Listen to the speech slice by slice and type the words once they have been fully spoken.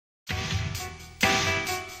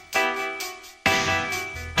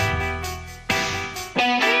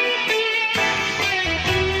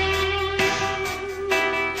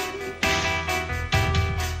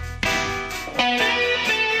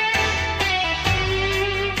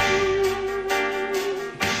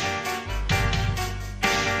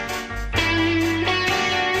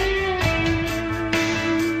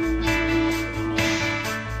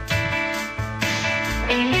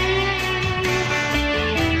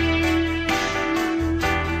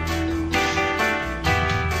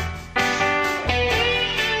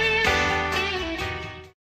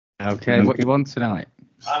Okay, what you want tonight?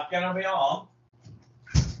 I'm going to be on.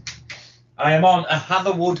 I am on a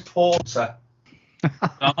Hatherwood Porter.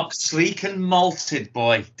 Dark, sleek and malted,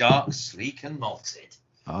 boy. Dark, sleek and malted.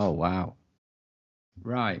 Oh, wow.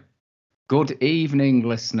 Right. Good evening,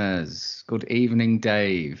 listeners. Good evening,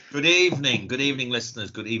 Dave. Good evening. Good evening, listeners.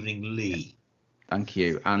 Good evening, Lee. Thank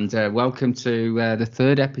you. And welcome to the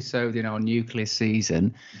third episode in our nuclear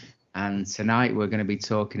season. And tonight we're going to be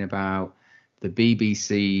talking about the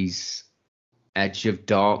BBC's Edge of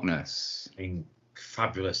Darkness.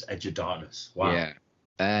 Fabulous Edge of Darkness. Wow.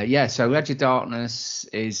 Yeah. So Edge of Darkness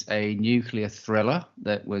is a nuclear thriller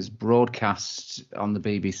that was broadcast on the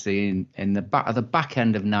BBC in the back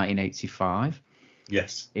end of 1985.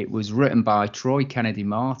 Yes. It was written by Troy Kennedy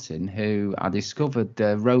Martin, who I discovered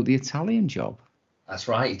wrote The Italian Job. That's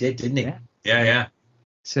right, he did, didn't he? Yeah.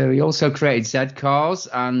 So he also created Z-Cars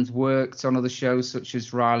and worked on other shows such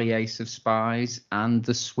as Riley Ace of Spies and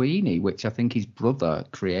The Sweeney, which I think his brother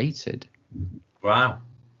created. Wow.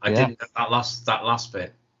 I didn't know that last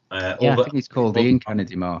bit. I think he's called Ian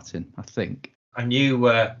Kennedy Martin, I think. I knew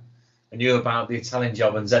about The Italian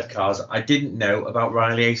Job and Z-Cars. I didn't know about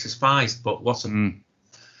Riley Ace of Spies, but what a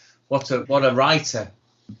writer.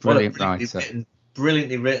 Brilliant writer.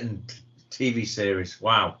 Brilliantly written TV series.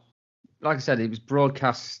 Wow. Like I said, it was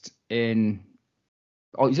broadcast it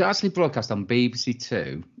was actually broadcast on BBC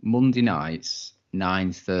Two, Monday nights,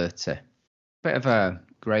 9:30. Bit of a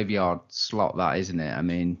graveyard slot, that, isn't it? I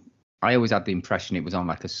mean, I always had the impression it was on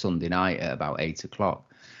like a Sunday night at about 8 o'clock.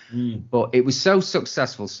 But it was so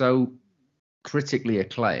successful, so critically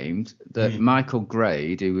acclaimed, that Michael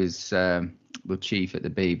Grade, who was the chief at the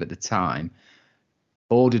Beeb at the time,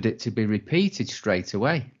 ordered it to be repeated straight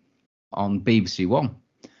away on BBC One.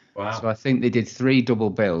 Wow. So I think they did 3 double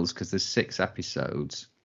bills because there's 6 episodes,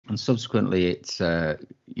 and subsequently it's got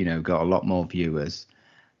a lot more viewers,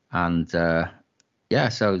 and so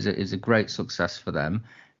it was a great success for them.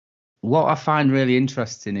 What I find really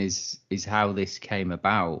interesting is how this came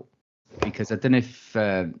about, because I don't know if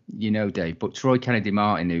Dave, but Troy Kennedy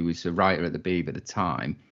Martin, who was a writer at the Beeb at the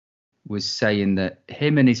time, was saying that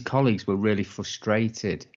him and his colleagues were really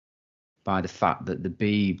frustrated by the fact that the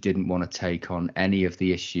Beeb didn't want to take on any of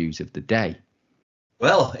the issues of the day.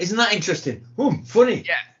 Well, isn't that interesting? Funny.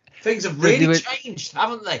 Yeah. Things have really changed,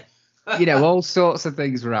 haven't they? All sorts of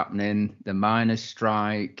things were happening. The miners'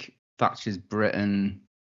 strike, Thatcher's Britain,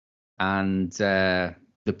 and the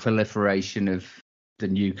proliferation of the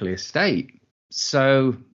nuclear state.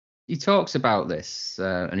 So he talks about this,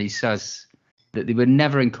 and he says that they were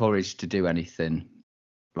never encouraged to do anything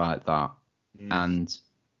like that. And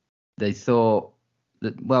they thought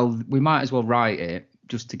that, well, we might as well write it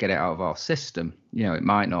just to get it out of our system. It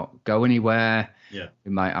might not go anywhere. Yeah. We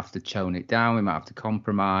might have to tone it down. We might have to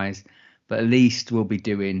compromise. But at least we'll be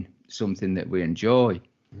doing something that we enjoy.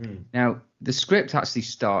 Now, the script actually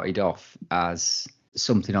started off as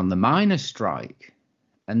something on the miners' strike.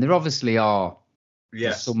 And there obviously are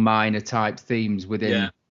some minor type themes within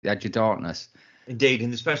the Edge of Darkness. Indeed,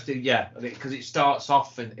 and especially, because it starts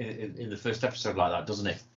off in the first episode like that, doesn't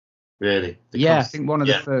it? Really? I think one of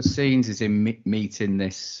the first scenes is in meeting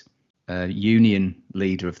this union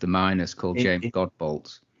leader of the miners called James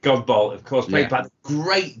Godbolt. Godbolt, of course, played by the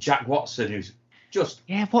great Jack Watson, who's just...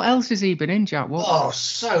 Yeah, what else has he been in, Jack Watson? Oh,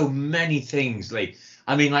 so many things, Lee.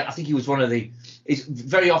 I mean, I think he was one of the... He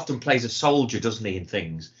very often plays a soldier, doesn't he, in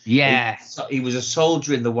things? Yeah. He was a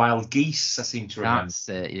soldier in The Wild Geese, I seem to remember. That's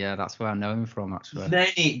it, yeah, that's where I know him from, actually.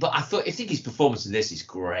 But I think his performance in this is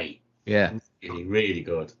great. Yeah. Really, really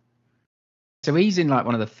good. So he's in like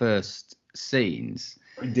one of the first scenes.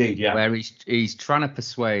 Indeed, yeah. Where he's trying to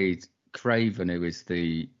persuade Craven, who is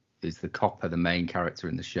the copper, the main character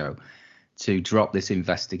in the show, to drop this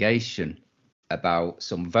investigation about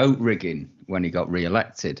some vote rigging when he got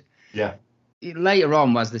re-elected. Yeah. Later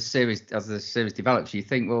on, as the series develops, you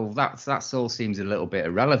think, well, that's all seems a little bit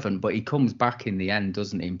irrelevant, but he comes back in the end,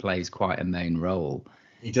 doesn't he, and plays quite a main role.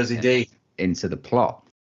 He does indeed. Into the plot.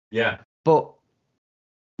 Yeah. But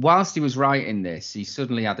whilst he was writing this, he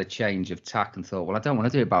suddenly had a change of tack and thought, well, I don't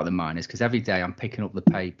want to do it about the miners, because every day I'm picking up the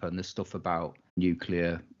paper and there's stuff about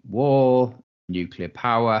nuclear war, nuclear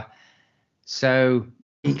power. So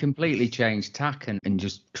he completely changed tack and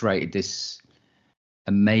just created this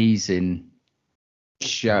amazing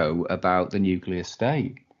show about the nuclear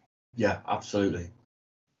state. Yeah, absolutely.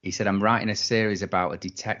 He said, I'm writing a series about a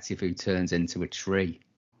detective who turns into a tree.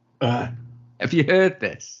 Have you heard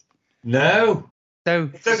this? No. So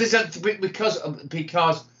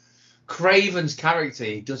because Craven's character,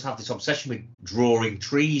 he does have this obsession with drawing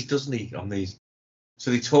trees, doesn't he? On these,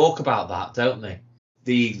 so they talk about that, don't they?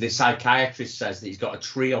 the psychiatrist says that he's got a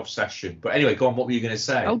tree obsession. But anyway, go on. What were you going to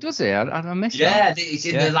say? Oh, does he? I missed that. Yeah, it's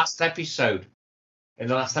in the last episode. In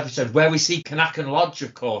the last episode, where we see Kanaka Lodge,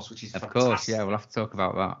 of course, which is fantastic. Of course, yeah, we'll have to talk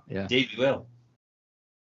about that. Yeah, indeed we will.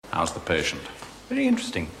 How's the patient? Very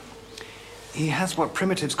interesting. He has what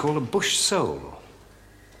primitives call a bush soul.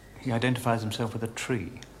 He identifies himself with a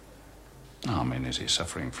tree. I mean, is he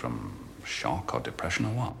suffering from shock or depression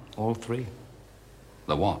or what? All three.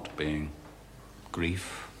 The what being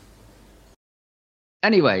grief?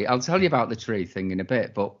 Anyway, I'll tell you about the tree thing in a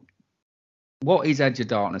bit, but what is Edge of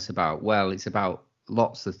Darkness about? Well, it's about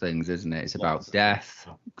lots of things, isn't it? It's about death,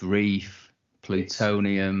 grief,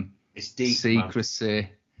 plutonium, it's deep, secrecy,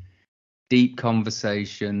 deep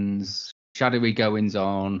conversations, shadowy goings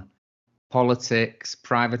on, politics,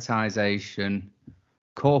 privatization,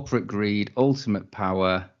 corporate greed, ultimate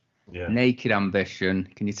power, naked ambition.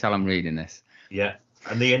 Can you tell I'm reading this? Yeah.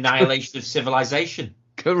 And the annihilation of civilization.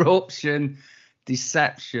 Corruption,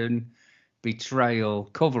 deception, betrayal,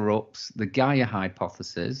 cover-ups, the Gaia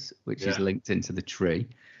hypothesis, which is linked into the tree,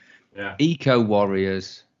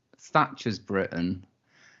 eco-warriors, Thatcher's Britain,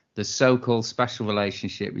 the so-called special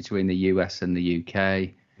relationship between the US and the UK.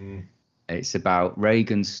 It's about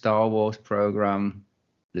Reagan's Star Wars program,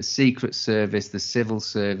 the Secret Service, the Civil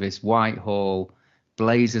Service, Whitehall,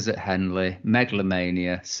 Blazers at Henley,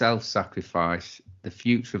 megalomania, self-sacrifice, the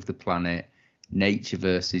future of the planet, nature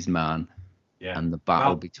versus man, and the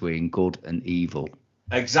battle between good and evil.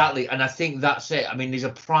 Exactly, and I think that's it. I mean, there's a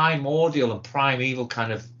primordial and primeval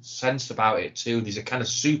kind of sense about it too. There's a kind of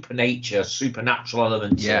supernatural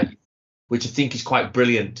element to it, which I think is quite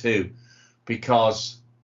brilliant too, because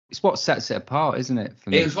it's what sets it apart, isn't it?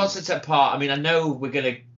 For me? It's what sets it apart. I mean, I know we're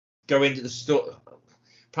going to go into the stuff.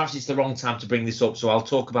 Perhaps it's the wrong time to bring this up, so I'll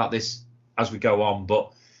talk about this as we go on.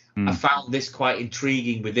 But I found this quite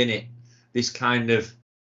intriguing within it. This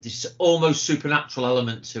almost supernatural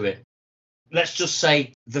element to it. Let's just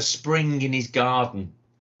say the spring in his garden,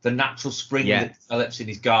 the natural spring that develops in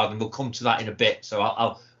his garden. We'll come to that in a bit. So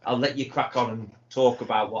I'll let you crack on and talk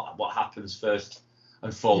about what happens first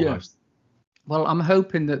and foremost. Well, I'm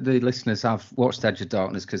hoping that the listeners have watched Edge of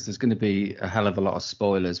Darkness, because there's going to be a hell of a lot of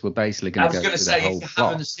spoilers. We're basically going to go through the whole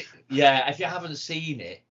plot. If you haven't seen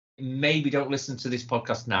it, maybe don't listen to this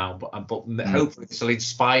podcast now, but hopefully this will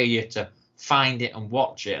inspire you to find it and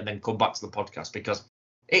watch it and then come back to the podcast, because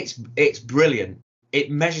it's brilliant.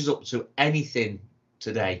 It measures up to anything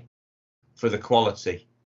today for the quality.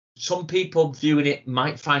 Some people viewing it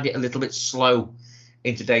might find it a little bit slow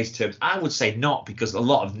in today's terms. I would say not, because a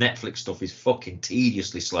lot of Netflix stuff is fucking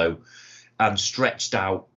tediously slow and stretched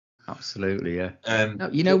out. Absolutely, yeah. No,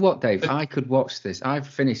 you know what, Dave? I could watch this. I've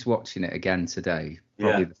finished watching it again today.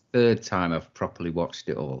 Probably the third time I've properly watched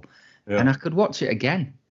it all. And I could watch it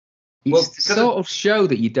again. It's the sort of show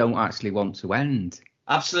that you don't actually want to end.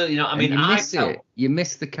 Absolutely not. I mean, You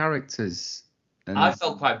miss the characters. And I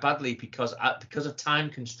felt quite badly because of time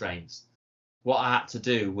constraints. What I had to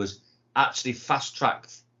do was actually fast track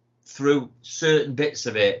through certain bits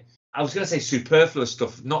of it. I was going to say superfluous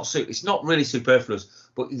stuff. It's not really superfluous,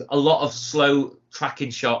 but a lot of slow tracking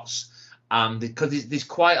shots, because there's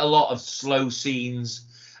quite a lot of slow scenes,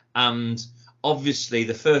 and obviously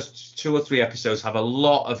the first 2 or 3 episodes have a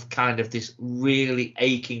lot of kind of this really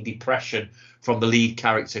aching depression from the lead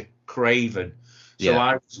character Craven. So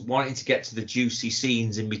I was wanting to get to the juicy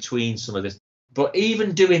scenes in between some of this, but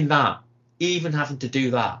even having to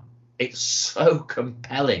do that, it's so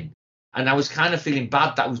compelling. And I was kind of feeling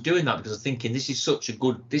bad that I was doing that, because I was thinking this is such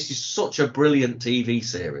a brilliant TV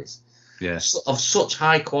series. Of such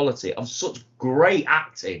high quality, of such great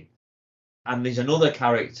acting. And there's another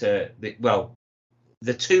character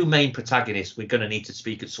the two main protagonists, we're going to need to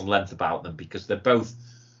speak at some length about them, because they're both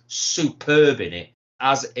superb in it,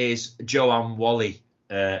 as is Joanne Wally,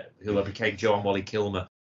 who became Joanne Wally Kilmer.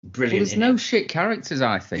 Brilliant. There's no shit characters,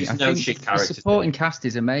 I think. The supporting cast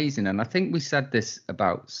is amazing, and I think we said this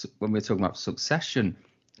about when we were talking about Succession.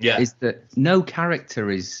 Is that no character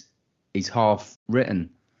is half written.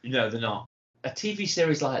 No, they're not. A TV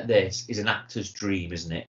series like this is an actor's dream,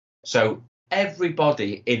 isn't it? So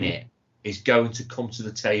everybody in it is going to come to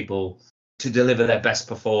the table to deliver their best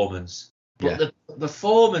performance. But the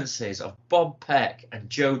performances of Bob Peck and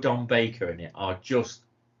Joe Don Baker in it are just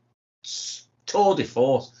tour de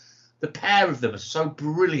force. The pair of them are so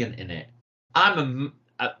brilliant in it. I'm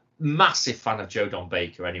a massive fan of Joe Don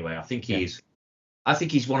Baker anyway. I think he's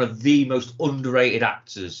one of the most underrated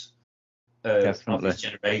actors of his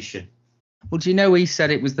generation. Well, do you know he said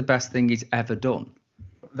it was the best thing he's ever done?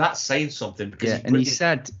 That's saying something, because he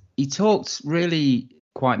said he talks really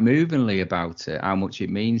quite movingly about it, how much it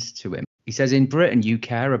means to him. He says, in Britain, you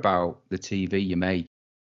care about the TV you make.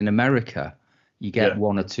 In America, you get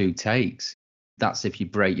 1 or 2 takes. That's if you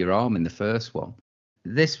break your arm in the first one.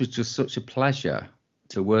 This was just such a pleasure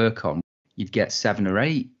to work on. You'd get 7 or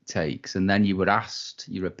 8 takes, and then you would ask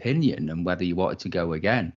your opinion and whether you wanted to go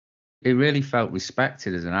again. He really felt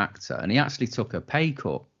respected as an actor, and he actually took a pay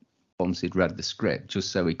cut once he'd read the script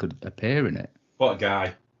just so he could appear in it. What a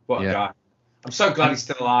guy. What a guy. I'm so glad he's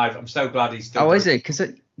still alive. I'm so glad he's still... Oh, is it? Because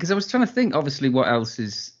I was trying to think, obviously, what else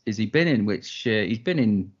is he been in, which he's been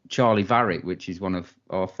in Charlie Varrick, which is one of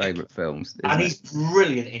our favourite films. And he's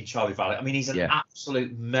brilliant in Charlie Varrick. I mean, he's an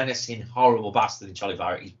absolute menacing, horrible bastard in Charlie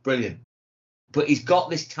Varrick. He's brilliant. But he's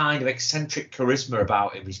got this kind of eccentric charisma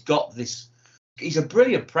about him. He's a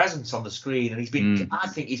brilliant presence on the screen, and I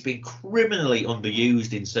think he's been criminally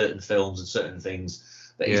underused in certain films and certain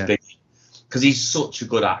things that he's been in, because he's such a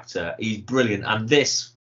good actor. He's brilliant, and this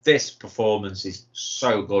performance is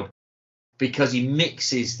so good because he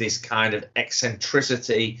mixes this kind of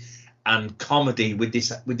eccentricity and comedy with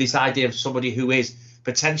this idea of somebody who is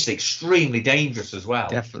potentially extremely dangerous as well.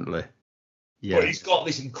 Definitely. Yeah. But he's got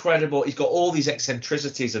all these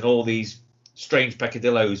eccentricities and all these strange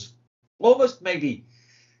peccadillos. Almost maybe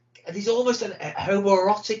there's almost a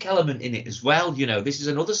homoerotic element in it as well. You know, this is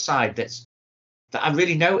another side that I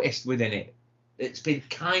really noticed within it. It's been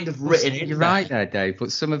kind of written in. You're right there, Dave.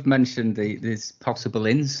 But some have mentioned this possible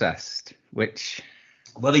incest, which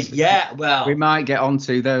we might get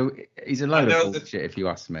onto. Though he's a load of bullshit, if you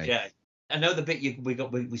ask me. Yeah, I know the bit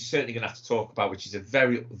we're certainly going to have to talk about, which is a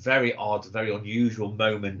very, very odd, very unusual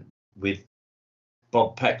moment with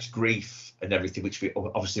Bob Peck's grief and everything, which we're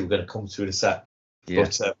going to come to in a sec. Yeah.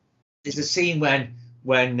 But there's a scene when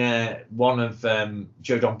one of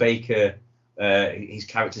Joe Don Baker, his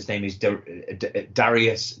character's name is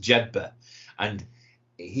Darius Jedburgh, and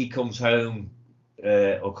he comes home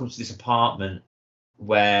or comes to this apartment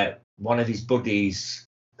where one of his buddies,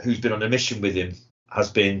 who's been on a mission with him,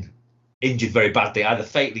 has been injured very badly, either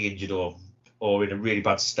fatally injured or in a really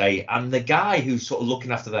bad state. And the guy who's sort of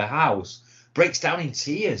looking after their house breaks down in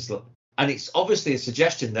tears, and it's obviously a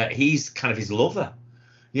suggestion that he's kind of his lover,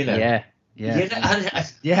 you know. Yeah.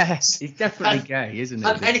 Yes, he's definitely gay, isn't he?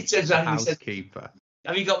 And then he turns around and he says,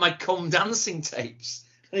 "Have you got my cum dancing tapes?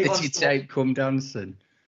 Did you tape cum dancing?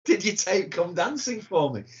 Did you tape cum dancing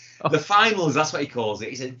for me? Oh. The finals, that's what he calls it.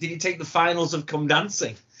 He said, did you take the finals of cum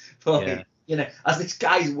dancing for me? You know, as this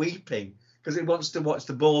guy's weeping because he wants to watch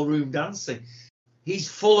the ballroom dancing. He's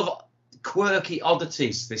full of quirky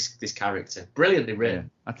oddities, this character. Brilliantly written.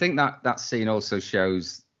 Yeah. I think that scene also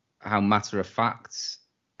shows how matter of fact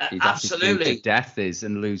absolutely death is,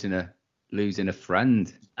 and losing a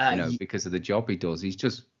friend, because of the job he does. He's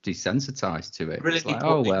just desensitized to it. It's like,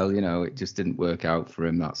 oh well, it just didn't work out for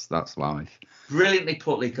him. That's life. Brilliantly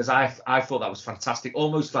put, Lee, because I thought that was fantastic.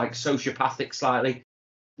 Almost like sociopathic slightly.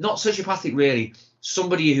 Not sociopathic really.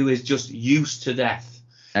 Somebody who is just used to death.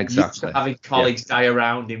 Exactly. Used to having colleagues die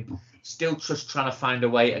around him. Still just trying to find a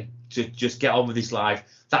way to just get on with his life.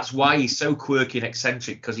 That's why he's so quirky and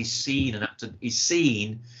eccentric, because he's seen and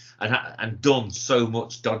done so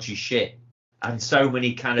much dodgy shit and so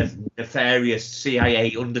many kind of nefarious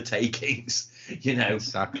CIA undertakings,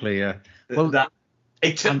 Exactly, yeah. Well, the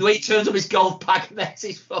way he turns up his golf bag and there's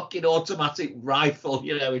his fucking automatic rifle,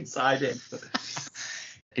 inside it.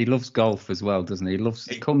 He loves golf as well, doesn't he? He loves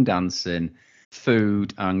cum dancing,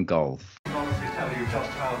 food and golf.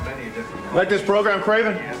 Like this program,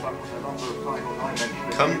 Craven?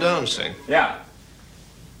 Come dancing? Yeah.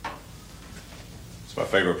 It's my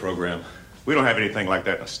favorite program. We don't have anything like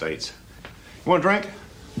that in the States. You want a drink?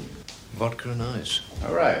 Vodka and ice.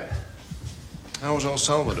 All right. How was El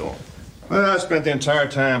Salvador? Well, I spent the entire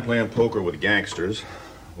time playing poker with gangsters.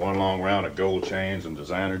 One long round of gold chains and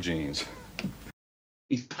designer jeans.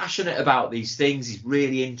 He's passionate about these things. He's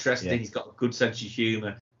really interested. Yeah. He's got a good sense of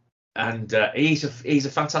humour. And he's a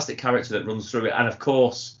fantastic character that runs through it. And of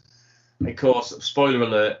course, spoiler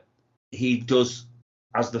alert, he does,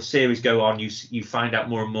 as the series go on, you find out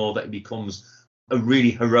more and more that he becomes a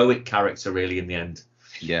really heroic character, really, in the end.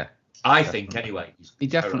 Yeah. I think, anyway. He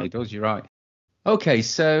definitely does, you're right. Okay,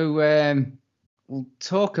 so we'll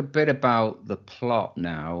talk a bit about the plot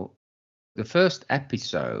now. The first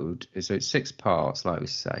episode, so it's 6 parts, like we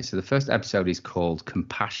say. So the first episode is called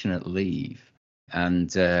Compassionate Leave. And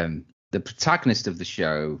the protagonist of the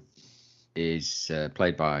show is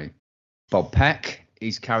played by Bob Peck.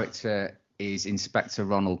 His character is Inspector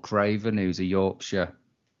Ronald Craven, who's a Yorkshire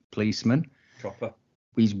policeman. Proper.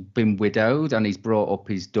 He's been widowed and he's brought up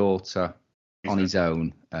his daughter on his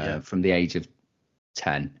own from the age of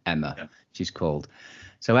 10, Emma, she's called.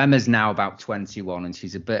 So Emma's now about 21, and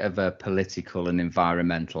she's a bit of a political and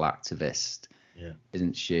environmental activist,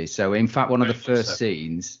 isn't she? So in fact, one of the first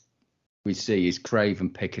scenes we see is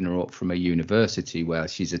Craven picking her up from a university where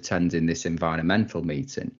she's attending this environmental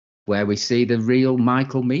meeting, where we see the real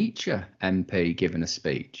Michael Meacher MP giving a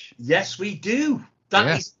speech. Yes, we do.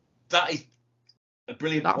 That is a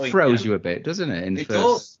brilliant that point. Throws you a bit, doesn't it, in the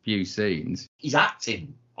first few scenes? He's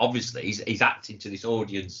acting, obviously. He's acting to this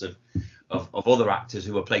audience of other actors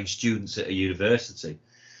who are playing students at a university.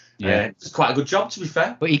 Yeah, it's quite a good job, to be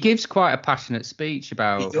fair. But he gives quite a passionate speech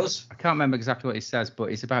about. He does. I can't remember exactly what he says,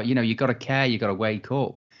 but it's about, you got to care, you got to wake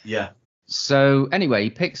up. Yeah. So anyway, he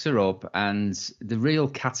picks her up, and the real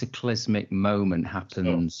cataclysmic moment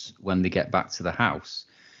happens when they get back to the house,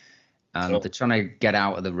 and they're trying to get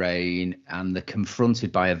out of the rain, and they're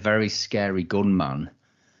confronted by a very scary gunman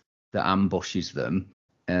that ambushes them,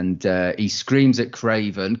 and he screams at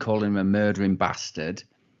Craven, calling him a murdering bastard.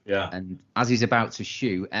 Yeah. And as he's about to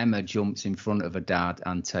shoot, Emma jumps in front of her dad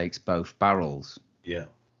and takes both barrels. Yeah.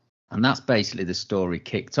 And that's basically the story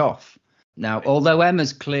kicked off. Now, although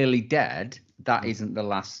Emma's clearly dead, that isn't the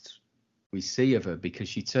last we see of her, because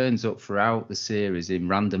she turns up throughout the series in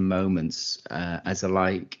random moments as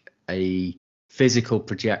a physical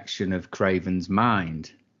projection of Craven's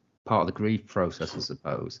mind, part of the grief process, I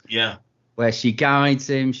suppose. Yeah. Where she guides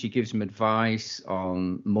him, she gives him advice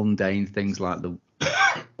on mundane things like the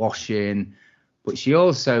washing, but she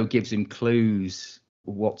also gives him clues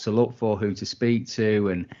what to look for, who to speak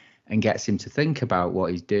to, and gets him to think about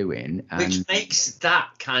what he's doing. Which makes that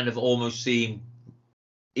kind of almost seem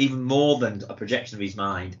even more than a projection of his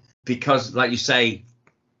mind, because, like you say,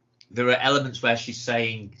 there are elements where she's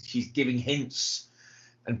giving hints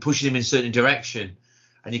and pushing him in a certain direction,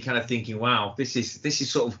 and you're kind of thinking, wow, this is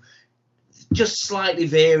sort of just slightly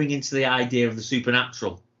veering into the idea of the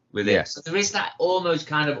supernatural with it. So there is that almost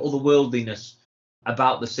kind of otherworldliness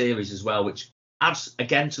about the series as well, which adds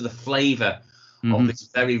again to the flavour of this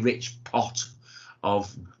very rich pot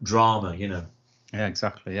of drama, Yeah,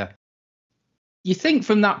 exactly. Yeah. You think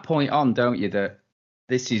from that point on, don't you, that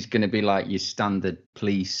this is going to be like your standard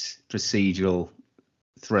police procedural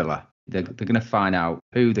thriller? They're going to find out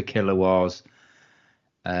who the killer was,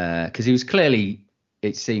 because he was clearly,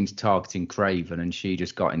 it seems, targeting Craven, and she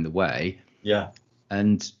just got in the way. Yeah.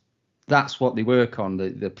 And that's what they work on.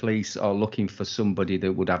 The police are looking for somebody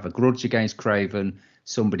that would have a grudge against Craven,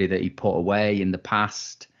 somebody that he put away in the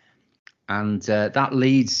past. And that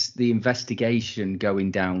leads the investigation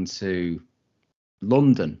going down to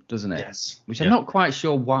London, doesn't it? Yes. Which I'm not quite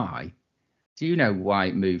sure why. Do you know why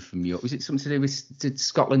it moved from York? Was it something to do with, did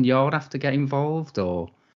Scotland Yard have to get involved, or?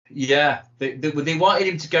 Yeah, they wanted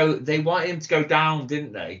him to go. They wanted him to go down,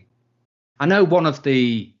 didn't they? I know one of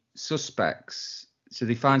the suspects. So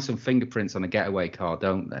they find some fingerprints on a getaway car,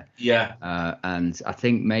 don't they? Yeah. And I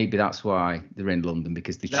think maybe that's why they're in London,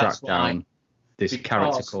 because they track down this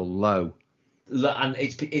character called Lowe. And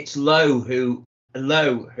it's Lowe who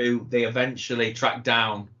they eventually track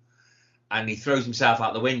down, and he throws himself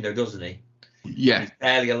out the window, doesn't he? Yeah. He's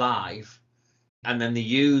barely alive, and then they're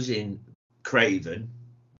using Craven,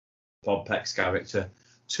 Bob Peck's character,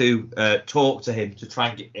 to talk to him to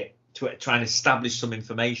try and establish some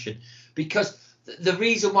information, because the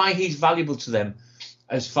reason why he's valuable to them,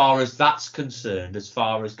 as far as that's concerned, as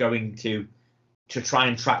far as going to try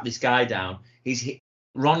and track this guy down,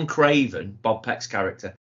 Ron Craven, Bob Peck's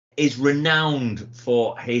character, is renowned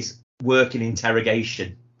for his work in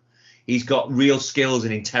interrogation. He's got real skills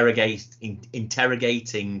in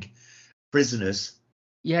interrogating prisoners.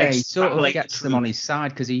 Yeah, he sort of gets them on his side,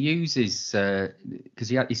 because he uses because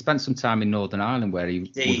he spent some time in Northern Ireland where he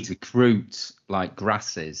would recruit like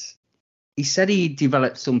grasses. He said he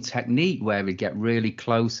developed some technique where he'd get really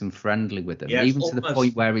close and friendly with them, even to the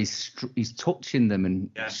point where he's touching them and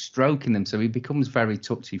stroking them. So he becomes very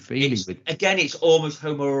touchy-feely. Again, it's almost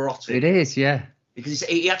homoerotic. It is, yeah. Because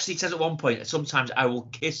he actually says at one point, sometimes I will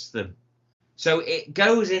kiss them. So it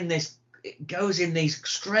goes in these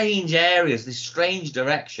strange areas, this strange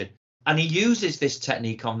direction. And he uses this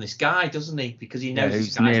technique on this guy, doesn't he? Because he knows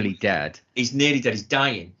he's nearly dead. He's nearly dead. He's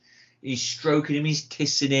dying. He's stroking him, he's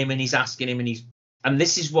kissing him, and he's asking him, and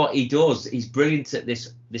this is what he does. He's brilliant at this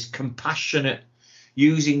compassionate,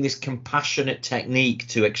 using this compassionate technique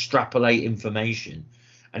to extrapolate information,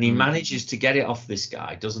 and he manages to get it off this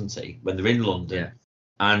guy, doesn't he? When they're in London,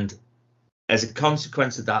 and as a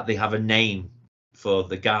consequence of that, they have a name for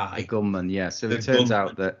the guy, the gunman. Yeah, so it turns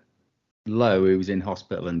out that Lowe, who was in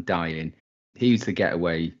hospital and dying, he was the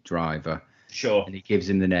getaway driver. Sure, and he gives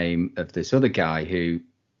him the name of this other guy who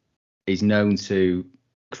is known to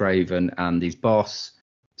Craven and his boss,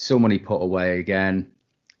 someone he put away again.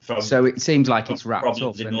 So it seems like it's wrapped up,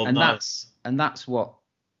 problems in and, Northern Ireland. that's what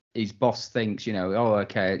his boss thinks. Oh,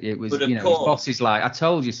 okay, it was. But of His course- boss is like, I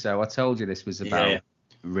told you so. I told you this was about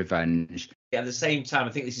revenge. At the same time,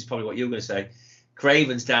 I think this is probably what you're going to say.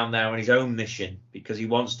 Craven's down there on his own mission because he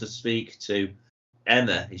wants to speak to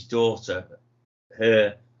Emma, his daughter,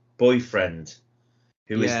 her boyfriend,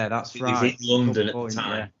 who is that's in right. London Good at point, the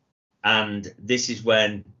time. And this is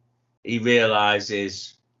when he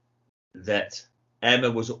realizes that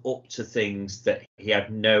Emma was up to things that he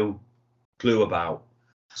had no clue about.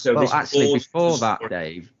 So Well, this actually, caused before the that, story-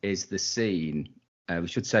 Dave, is the scene. We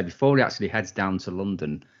should say before he actually heads down to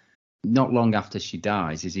London. Not long after she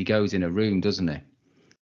dies, is he goes in a room, doesn't he?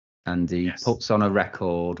 And he puts on a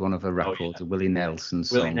record, one of her records, a Willie Nelson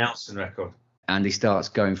song. Willie Nelson record. And he starts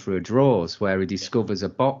going through her drawers where he discovers a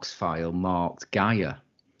box file marked Gaia.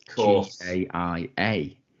 Of course. Gaia.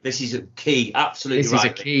 This is a key, absolutely This right.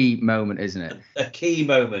 is a key moment, isn't it? A key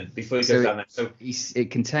moment before he goes down there. So it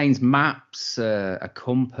contains maps, a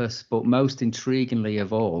compass, but most intriguingly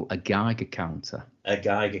of all, a Geiger counter. A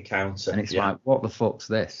Geiger counter. And it's like, what the fuck's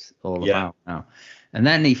this all about now? And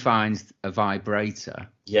then he finds a vibrator.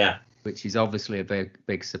 Yeah. Which is obviously a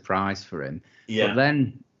big surprise for him. Yeah. But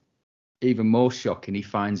then, even more shocking, he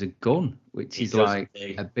finds a gun, which is like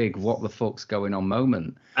a big what the fuck's going on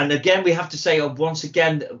moment. And again, we have to say once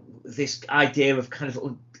again, this idea of kind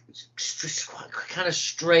of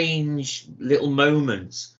strange little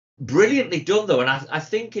moments. Brilliantly done, though. And I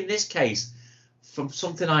think in this case, from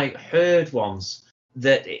something I heard once,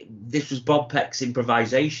 that this was Bob Peck's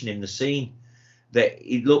improvisation in the scene, that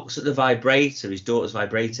he looks at the vibrator, his daughter's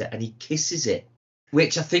vibrator, and he kisses it,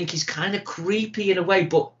 which I think is kind of creepy in a way,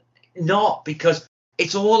 but not, because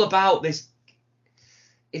it's all about this.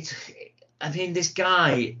 This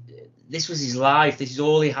guy, this was his life. This is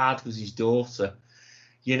all he had was his daughter,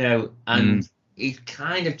 and he's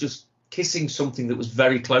kind of just kissing something that was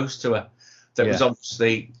very close to her. That was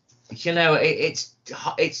obviously,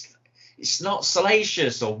 it's not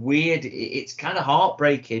salacious or weird. It's kind of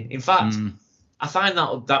heartbreaking. In fact, I find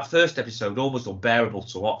that first episode almost unbearable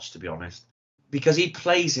to watch, to be honest, because he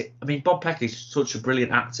plays it. I mean, Bob Peck is such a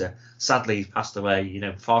brilliant actor. Sadly, he passed away,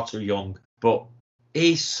 far too young, but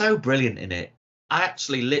he's so brilliant in it. I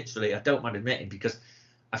actually, literally, I don't mind admitting, because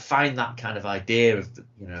I find that kind of idea of,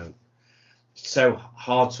 so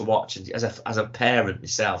hard to watch. And as a parent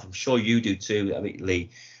myself, I'm sure you do too, Lee.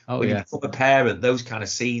 When you become a parent, those kind of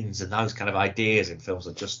scenes and those kind of ideas in films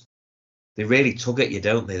are just, they really tug at you,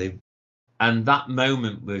 don't they? And that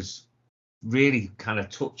moment was really kind of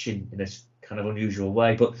touching in a kind of unusual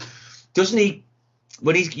way. But doesn't he,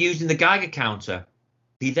 when he's using the Geiger counter,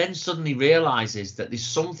 he then suddenly realizes that there's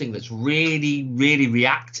something that's really, really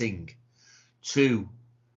reacting to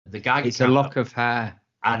the Geiger counter. It's a lock of hair.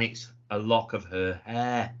 And it's a lock of her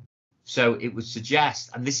hair. So it would suggest,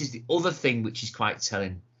 and this is the other thing which is quite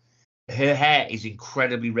telling, her hair is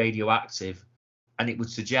incredibly radioactive, and it would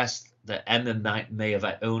suggest that Emma may have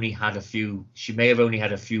only had a few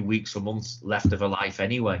weeks or months left of her life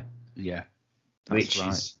anyway. Yeah, which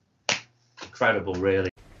is incredible, really.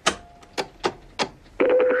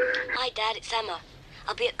 Hi, Dad, it's Emma.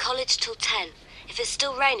 I'll be at college till 10. If it's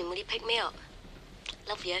still raining, will you pick me up?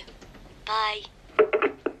 Love you. Bye.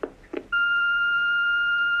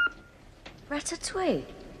 Ratatouille.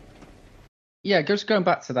 Yeah, just going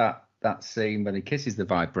back to that scene when he kisses the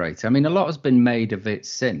vibrator. I mean, a lot has been made of it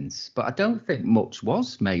since, but I don't think much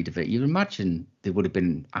was made of it. You imagine there would have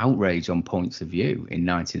been outrage on points of view in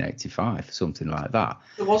 1985, something like that.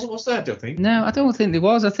 There wasn't, was there? I don't think. No, I don't think there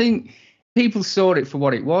was. I think people saw it for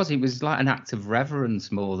what it was. It was like an act of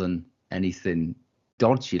reverence more than anything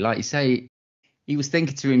dodgy. Like you say, he was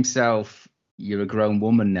thinking to himself, you're a grown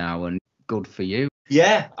woman now and good for you.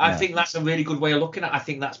 Yeah, I think that's a really good way of looking at it. I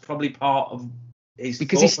think that's probably part of his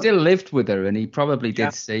because he still lived with her and he probably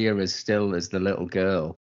did see her as the little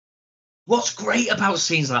girl. What's great about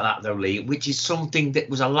scenes like that, though, Lee, which is something that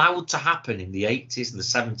was allowed to happen in the 80s and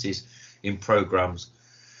the 70s in programmes,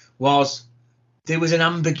 was there was an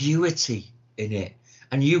ambiguity in it.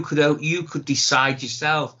 And you could decide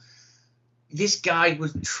yourself, this guy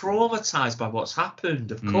was traumatised by what's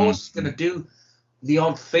happened. Of course, he's going to do the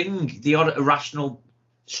odd thing, the odd irrational,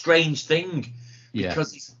 strange thing,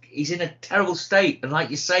 because he's in a terrible state. And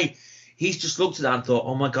like you say, he's just looked at that and thought,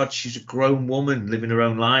 oh my God, she's a grown woman living her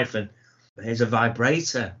own life, and here's a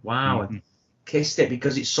vibrator. Wow. And kissed it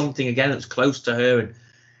because it's something, again, that's close to her, and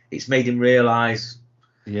it's made him realise.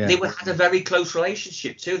 Yeah. They had a very close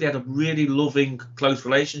relationship too. They had a really loving, close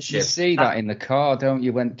relationship. You see that in the car, don't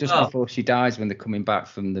you? When before she dies, when they're coming back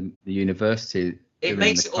from the university, it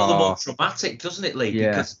makes it all the more traumatic, doesn't it, Lee?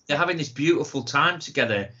 Yeah. Because they're having this beautiful time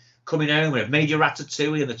together, coming home and have made your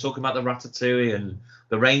ratatouille, and they're talking about the ratatouille, and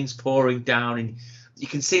the rain's pouring down, and you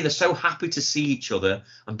can see they're so happy to see each other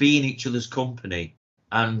and be in each other's company.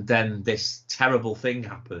 And then this terrible thing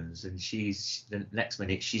happens, and the next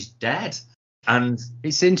minute she's dead. And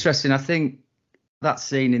it's interesting. I think that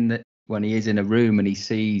scene when he is in a room and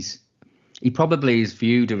he probably is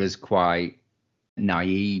viewed her as quite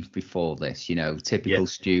naive before this, typical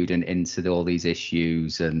student into all these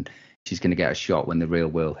issues, and she's going to get a shot when the real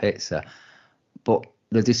world hits her. But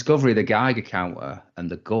the discovery of the Geiger counter and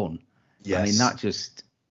the gun, I mean, that just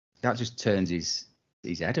turns his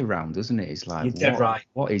head around, doesn't it? It's like,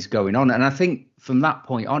 what is going on? And I think from that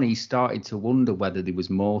point on, he started to wonder whether there was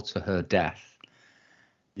more to her death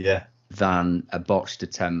than a botched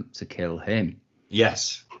attempt to kill him.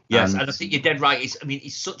 Yes, and I think you're dead right.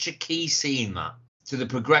 It's such a key scene, that, to the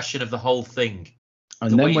progression of the whole thing.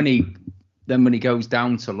 And then when he goes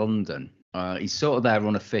down to London, he's sort of there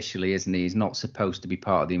unofficially, isn't he? He's not supposed to be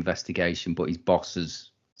part of the investigation, but his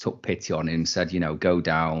bosses took pity on him, said, go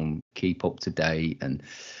down, keep up to date, and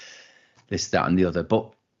this, that, and the other.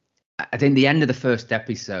 But I think the end of the first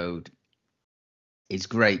episode is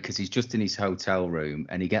great because he's just in his hotel room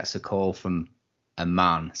and he gets a call from a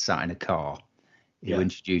man sat in a car who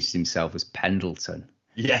introduces himself as Pendleton.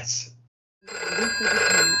 Yes. In this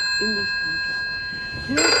contract,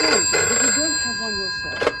 you don't have one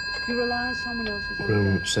yourself. You rely on someone else's.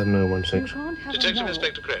 Room 7016. You can't have Detective a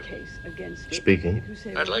Inspector Craven. case against it. Speaking. If you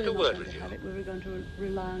say I'd like a word going with to you. have it, we're going to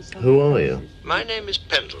rely on someone Who are else's. you? My name is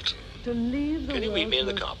Pendleton. To leave the Can you meet me in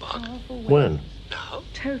the world's car park? most powerful When? weapons Now?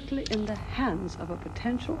 Totally in the hands of a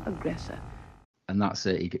potential aggressor. And that's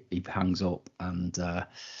it. He hangs up, and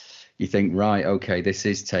you think, right, okay, this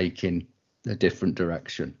is taking a different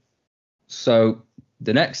direction. So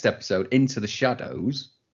the next episode, Into the Shadows,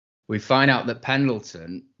 we find out that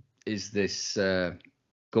Pendleton is this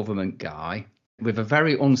government guy with a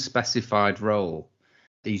very unspecified role.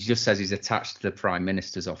 He just says he's attached to the Prime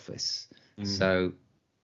Minister's office. So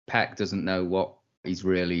Peck doesn't know what he's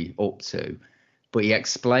really up to. But he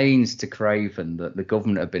explains to Craven that the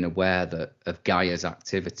government have been aware of Gaia's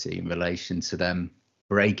activity in relation to them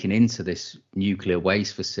breaking into this nuclear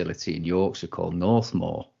waste facility in Yorkshire called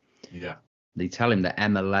Northmoor. Yeah. They tell him that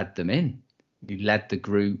Emma led them in. He led the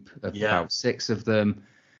group of about 6 of them.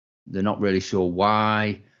 They're not really sure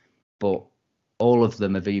why, but all of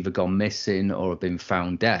them have either gone missing or have been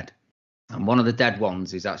found dead. And one of the dead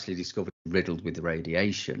ones is actually discovered riddled with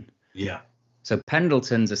radiation. Yeah. So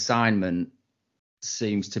Pendleton's assignment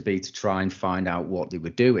seems to be to try and find out what they were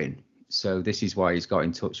doing. So this is why he's got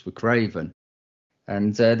in touch with Craven.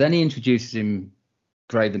 And then he introduces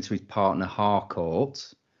Craven to his partner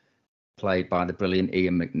Harcourt, played by the brilliant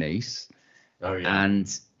Ian McNeice. Oh, yeah.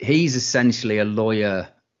 And he's essentially a lawyer,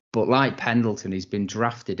 but like Pendleton, he's been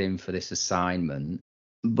drafted in for this assignment.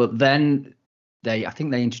 But then I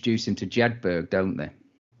think they introduce him to Jedburgh, don't they?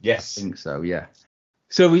 Yes. I think so, yeah.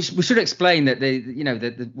 So we should explain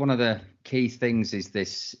that one of the key things is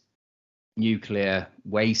this nuclear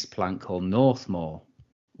waste plant called Northmoor,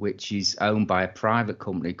 which is owned by a private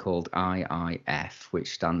company called IIF,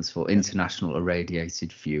 which stands for International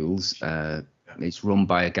Irradiated Fuels. It's run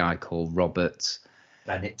by a guy called Robert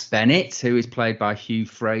Bennett, who is played by Hugh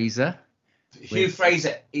Fraser. Hugh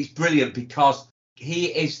Fraser is brilliant because he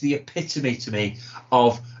is the epitome to me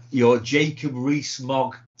of your Jacob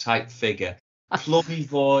Rees-Mogg type figure. Plummy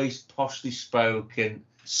voice, poshly spoken,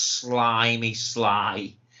 slimy,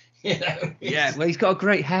 sly. Yeah, well, he's got a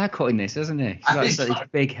great haircut in this, hasn't he? He's got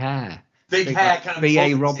like big hair. Big hair, like kind of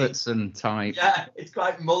B.A. mullety. Robertson type. Yeah, it's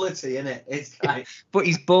quite mullety, isn't it? It's quite... But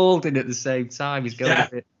he's balding at the same time. He's going a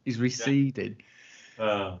bit, he's receding.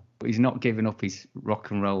 But he's not giving up his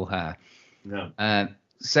rock and roll hair. No.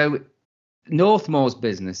 So Northmoor's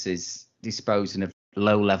business is disposing of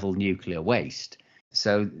low-level nuclear waste.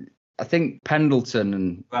 So I think Pendleton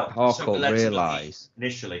and Harcourt realise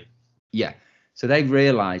initially. Yeah. So they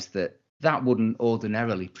realised that wouldn't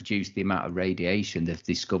ordinarily produce the amount of radiation they've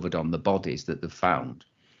discovered on the bodies that they've found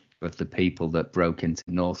of the people that broke into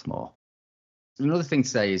Northmoor. Another thing to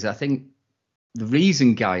say is I think the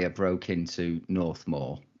reason Gaia broke into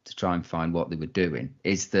Northmoor to try and find what they were doing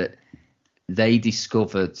is that they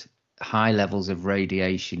discovered high levels of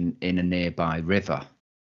radiation in a nearby river.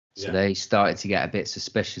 So they started to get a bit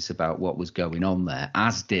suspicious about what was going on there,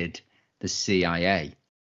 as did the CIA.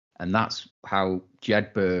 And that's how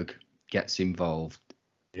Jedburgh gets involved.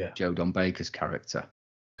 Yeah. Joe Don Baker's character.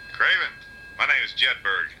 Craven, my name is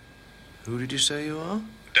Jedburgh. Who did you say you are?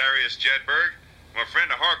 Darius Jedburgh. I'm a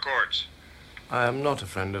friend of Harcourt's. I am not a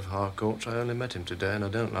friend of Harcourt's. I only met him today, and I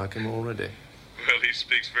don't like him already. Well, he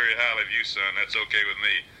speaks very highly of you, son. That's okay with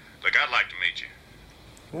me. Look, I'd like to meet you.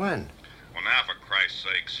 When? Well, now, for Christ's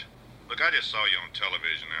sakes. Look, I just saw you on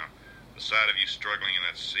television now. The sight of you struggling in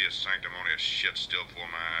that sea of sanctimonious shit still before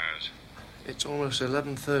my eyes. It's almost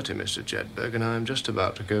 11:30, Mr. Jedburgh, and I am just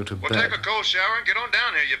about to go to bed. Well, take a cold shower and get on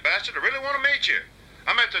down here, you bastard. I really want to meet you.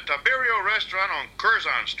 I'm at the Tiberio restaurant on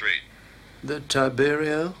Curzon Street. The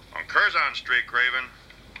Tiberio? On Curzon Street, Craven.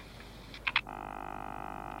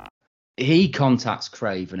 He contacts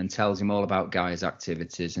Craven and tells him all about Gaia's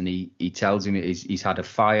activities, and he tells him he's had a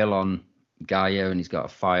file on Gaia and he's got a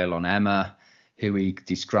file on Emma, who he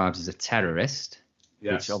describes as a terrorist,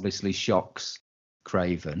 Yes. which obviously shocks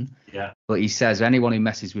Craven. Yeah. But he says anyone who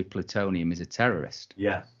messes with plutonium is a terrorist.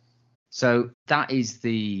 Yeah. So that is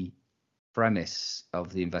the premise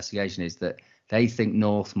of the investigation, is that they think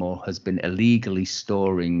Northmore has been illegally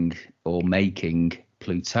storing or making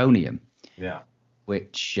plutonium. Yeah.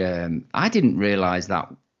 Which I didn't realise that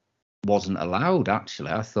wasn't allowed,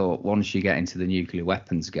 actually. I thought once you get into the nuclear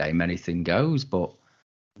weapons game, anything goes. But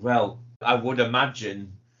Well, I would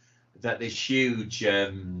imagine that there's huge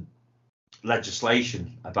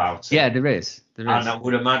legislation about it. yeah, there is. And I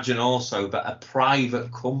would imagine also that a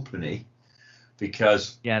private company,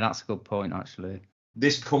 because Yeah, that's a good point, actually.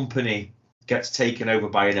 this company gets taken over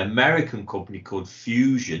by an American company called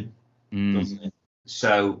Fusion, doesn't it?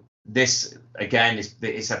 So this, again,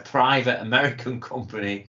 it's a private American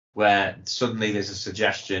company where suddenly there's a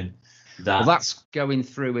suggestion that... Well, that's going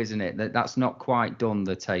through, isn't it? That's not quite done,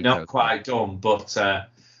 the takeover. Not quite done, but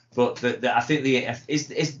I think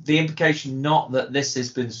is the implication not that this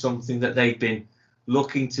has been something that they've been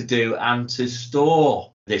looking to do and to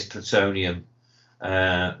store this plutonium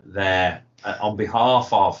there on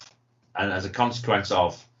behalf of and as a consequence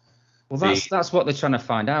of. Well, that's what they're trying to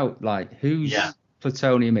find out. Like, whose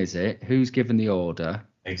plutonium is it? Who's given the order?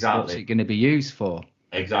 Exactly. What's it going to be used for?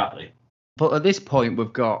 Exactly. But at this point,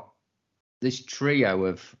 we've got this trio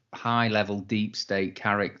of high-level deep state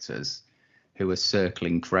characters who are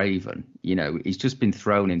circling Craven. You know, he's just been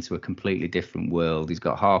thrown into a completely different world. He's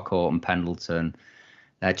got Harcourt and Pendleton.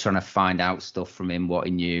 They're trying to find out stuff from him, what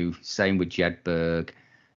he knew. Same with Jedburgh.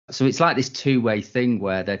 So it's like this two-way thing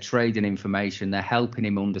where they're trading information. They're helping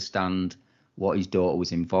him understand what his daughter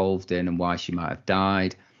was involved in and why she might have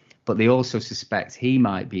died. But they also suspect he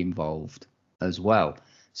might be involved as well.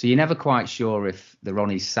 So you're never quite sure if they're on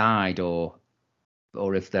his side or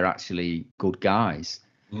if they're actually good guys.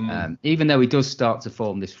 Even though he does start to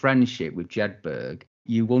form this friendship with Jedburgh,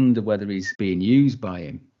 you wonder whether he's being used by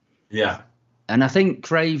him. Yeah. And I think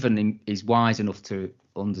Craven is wise enough to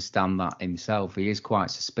understand that himself. He is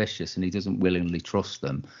quite suspicious and he doesn't willingly trust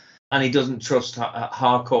them. And he doesn't trust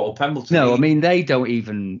Harcourt or Pendleton. No, I mean, they don't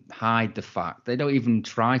even hide the fact. They don't even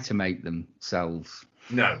try to make themselves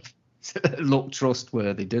look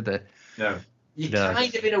trustworthy, do they? No. You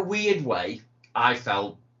kind of, in a weird way, I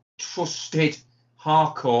felt, trusted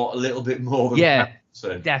Harcourt a little bit more than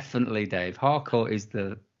Pendleton. Definitely, Dave. Harcourt is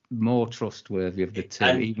the more trustworthy of the two,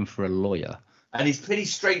 even for a lawyer. And he's pretty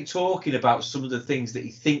straight talking about some of the things that he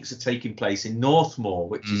thinks are taking place in Northmore,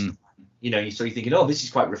 which is, so you're thinking, oh, this is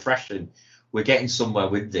quite refreshing. We're getting somewhere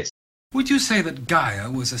with this. Would you say that Gaia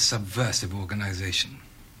was a subversive organization?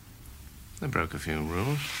 They broke a few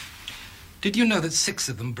rules. Did you know that 6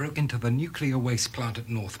 of them broke into the nuclear waste plant at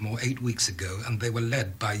Northmore 8 weeks ago, and they were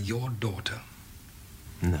led by your daughter?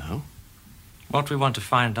 No. What we want to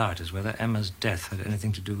find out is whether Emma's death had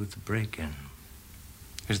anything to do with the break-in.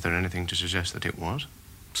 Is there anything to suggest that it was?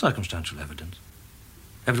 Circumstantial evidence.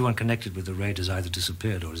 Everyone connected with the raid has either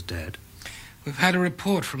disappeared or is dead. We've had a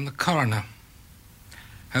report from the coroner.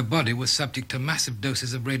 Her body was subject to massive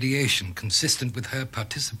doses of radiation consistent with her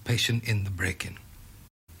participation in the break-in.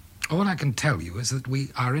 All I can tell you is that we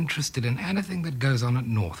are interested in anything that goes on at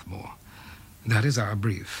Northmore. That is our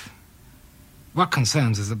brief. What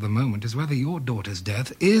concerns us at the moment is whether your daughter's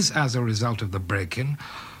death is as a result of the break-in,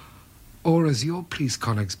 or, as your police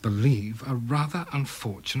colleagues believe, a rather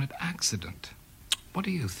unfortunate accident. What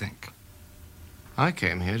do you think? I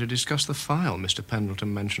came here to discuss the file Mr.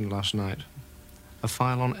 Pendleton mentioned last night. A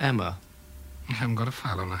file on Emma. We haven't got a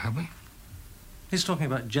file on her, have we? He's talking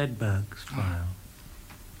about Jedburgh's file.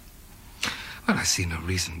 Well, I see no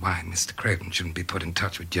reason why Mr. Craven shouldn't be put in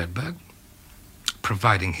touch with Jedburgh,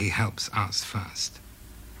 providing he helps us first.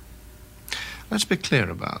 Let's be clear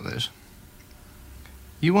about this.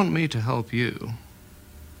 You want me to help you,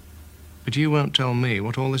 but you won't tell me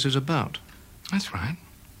what all this is about. That's right.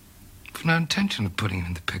 We've no intention of putting him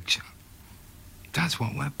in the picture. That's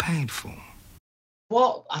what we're paid for.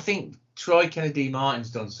 What I think Troy Kennedy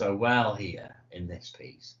Martin's done so well here in this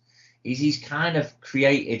piece is he's kind of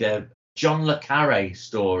created a John le Carré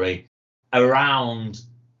story around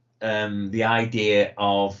the idea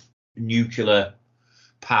of nuclear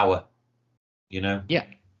power, you know? Yeah.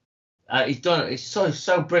 He's done it. It's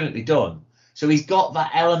so brilliantly done. So he's got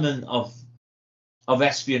that element of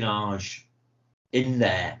espionage in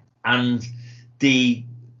there, and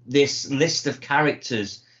this list of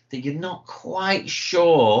characters that you're not quite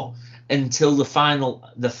sure until the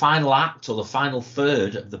final act or the final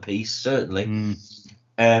third of the piece, certainly,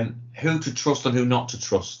 who to trust and who not to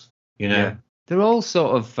trust. You know, yeah. They're all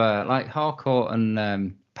sort of like Harcourt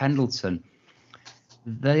and Pendleton.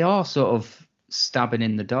 They are sort of stabbing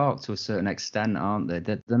in the dark to a certain extent, aren't they?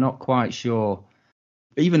 They're not quite sure,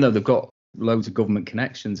 even though they've got loads of government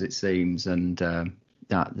connections, it seems, and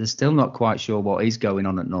that they're still not quite sure what is going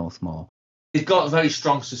on at Northmoor. He's got very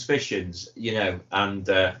strong suspicions, you know, and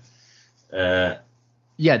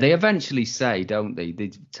yeah, they eventually say, don't they?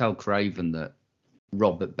 They tell Craven that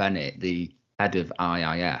Robert Bennett, the head of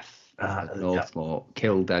IIF at Northmoor,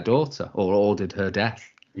 killed their daughter or ordered her death.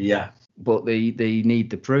 Yeah. But they need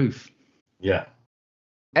the proof. Yeah.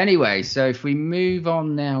 Anyway, so if we move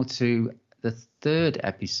on now to the third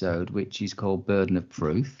episode, which is called Burden of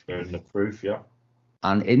Proof. Burden of Proof, yeah.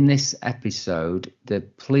 And in this episode, the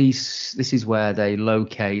police, this is where they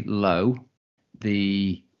locate Lowe,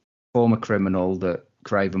 the former criminal that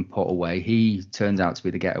Craven put away. He turns out to be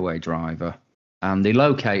the getaway driver. And they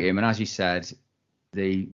locate him, and as you said,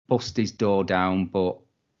 they bust his door down, but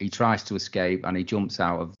he tries to escape, and he jumps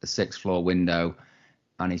out of the 6th floor window,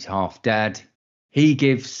 and he's half dead. He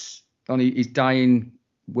gives, on his dying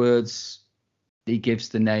words, he gives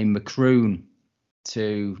the name Macroon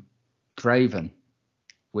to Craven,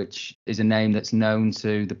 which is a name that's known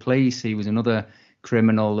to the police. He was another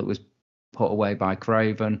criminal that was put away by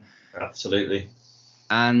Craven. Absolutely.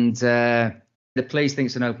 And the police think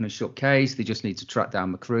it's an open and shut case. They just need to track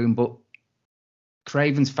down Macroon. But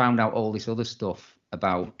Craven's found out all this other stuff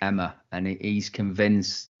about Emma, and he's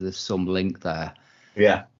convinced there's some link there.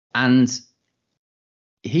 Yeah. And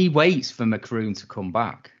he waits for Macroon to come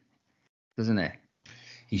back, doesn't he?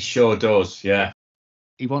 He sure does, yeah.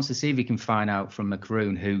 He wants to see if he can find out from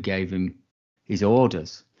Macroon who gave him his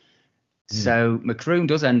orders. So Macroon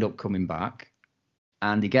does end up coming back,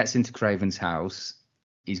 and he gets into Craven's house.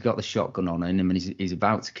 He's got the shotgun on him, and he's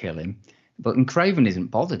about to kill him. But Craven isn't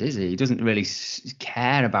bothered, is he? He doesn't really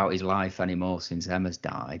care about his life anymore since Emma's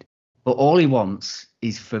died. But all he wants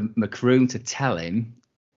is for Macroon to tell him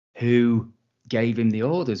who gave him the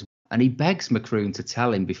orders. And he begs Macroon to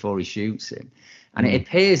tell him before he shoots him. And it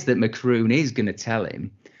appears that Macroon is going to tell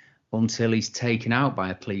him until he's taken out by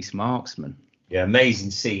a police marksman. Yeah,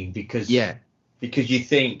 amazing scene because you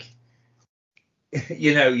think,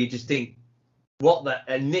 you know, you just think,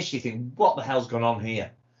 initially think, what the hell's gone on here?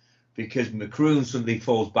 Because Macroon suddenly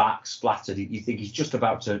falls back, splattered. You think he's just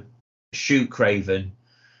about to shoot Craven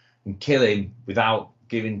and kill him without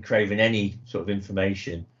giving Craven any sort of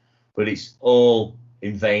information. But it's all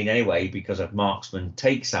in vain anyway, because a marksman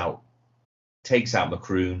takes out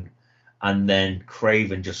Macroon, and then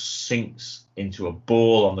Craven just sinks into a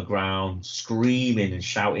ball on the ground, screaming and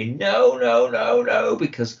shouting, "No, no, no, no,"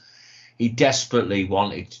 because he desperately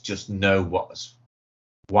wanted to just know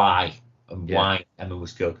why Emma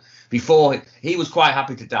was killed. Before he was quite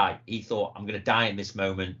happy to die. He thought, I'm going to die in this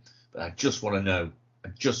moment, but I just want to know. I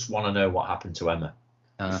just want to know what happened to Emma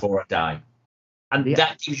before I die. And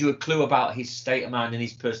that gives you a clue about his state of mind and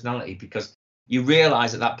his personality, because you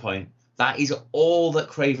realise at that point that is all that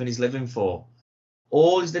Craven is living for.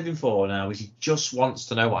 All he's living for now is he just wants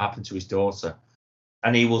to know what happened to his daughter,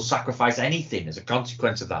 and he will sacrifice anything as a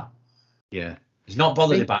consequence of that. Yeah. He's not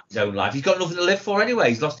bothered about his own life. He's got nothing to live for anyway.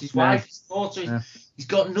 He's lost his wife, his daughter. He's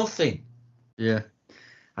got nothing. Yeah.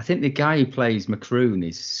 I think the guy who plays Macroon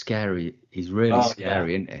is scary. He's really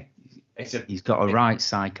scary, isn't he? He's got a right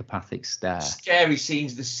psychopathic stare. Scary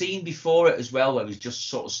scenes. The scene before it as well, where he's just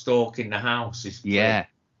sort of stalking the house, is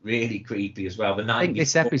really creepy as well. I think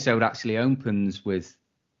this episode actually opens with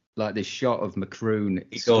like this shot of Macroon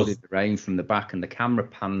stood in the rain from the back, and the camera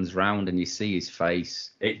pans round and you see his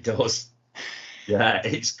face. It does. Yeah,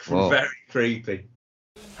 it's very creepy.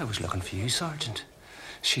 I was looking for you, Sergeant.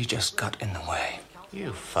 She just got in the way.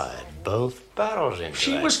 You fired both barrels into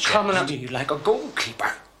She that was coming at me like a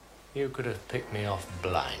goalkeeper. You could have picked me off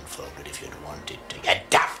blindfolded if you'd wanted to. You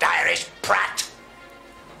daft Irish brat!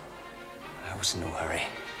 I was in no hurry.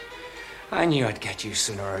 I knew I'd get you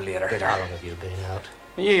sooner or later. But how long have you been out?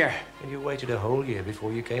 A year. And you waited a whole year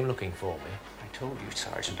before you came looking for me. I told you,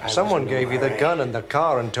 Sergeant. Someone gave you the gun and the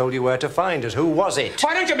car and told you where to find us. Who was it?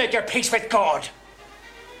 Why don't you make your peace with God?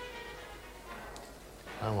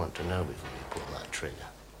 I want to know before you pull that trigger.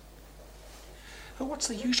 Oh, what's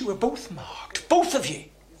the use? You were both marked. Both of you.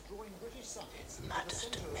 It matters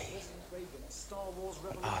to me.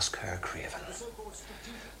 Ask her, Craven.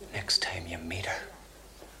 Next time you meet her.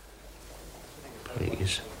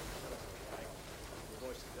 Please.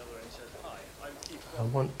 I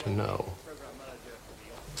want to know.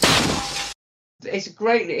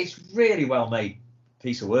 It's really well made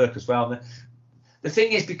piece of work as well. The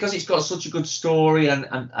thing is, because it's got such a good story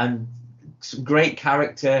and some great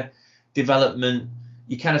character development,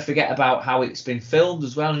 you kind of forget about how it's been filmed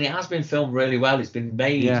as well. And it has been filmed really well. It's been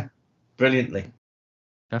made brilliantly.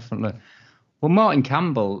 Definitely. Well, Martin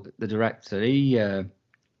Campbell, the director, he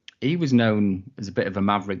was known as a bit of a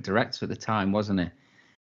maverick director at the time, wasn't he?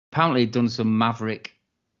 Apparently he'd done some maverick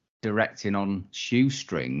directing on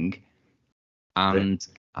Shoestring. And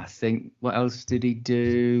I think, what else did he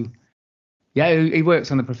do? Yeah, he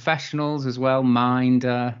worked on The Professionals as well,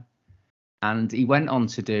 Minder. And he went on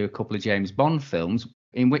to do a couple of James Bond films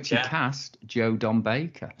in which he cast Joe Don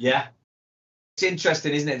Baker. Yeah. It's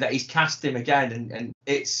interesting, isn't it, that he's cast him again. And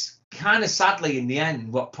it's kind of sadly, in the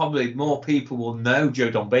end, what probably more people will know Joe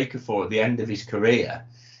Don Baker for at the end of his career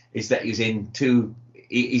is that he's a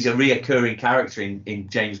reoccurring character in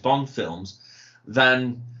James Bond films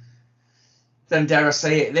than dare I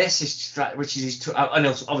say it, which is and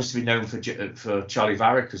he'll obviously be known for Charlie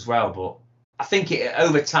Varick as well. But I think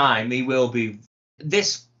over time he will be.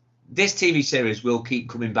 This TV series will keep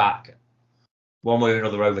coming back one way or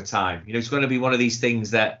another over time. You know, it's going to be one of these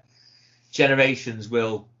things that generations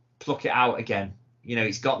will pluck it out again. You know,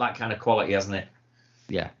 it's got that kind of quality, hasn't it?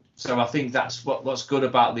 Yeah. So I think that's what's good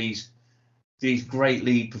about these great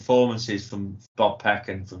lead performances from Bob Peck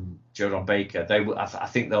and from Joe Don Baker. I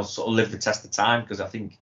think they'll sort of live the test of time because I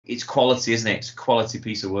think it's quality, isn't it? It's a quality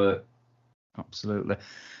piece of work. Absolutely.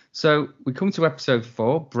 So we come to episode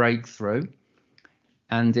 4, Breakthrough.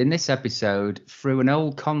 And in this episode, through an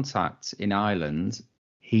old contact in Ireland,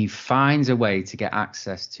 he finds a way to get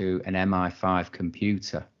access to an MI5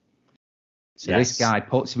 computer. So this guy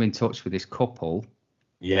puts him in touch with this couple.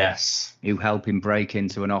 Yes. Who help him break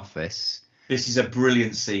into an office. This is a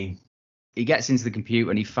brilliant scene. He gets into the computer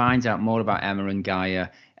and he finds out more about Emma and Gaia.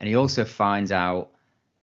 And he also finds out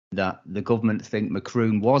that the government think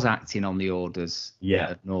Macroom was acting on the orders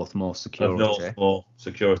of Northmore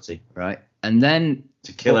Security. Right. And then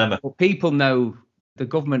to kill Emma. Well, people know, the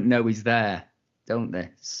government know he's there, don't they?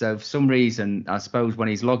 So for some reason, I suppose when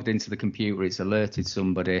he's logged into the computer, it's alerted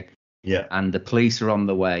somebody. Yeah. And the police are on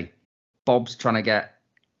the way. Bob's trying to get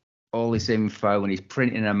all this info and he's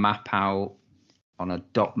printing a map out on a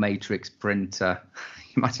dot matrix printer.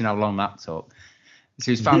 Imagine how long that took.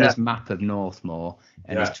 So he's found this map of Northmore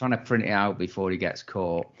and he's trying to print it out before he gets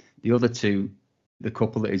caught. The other two, the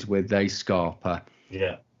couple that he's with, they scarper.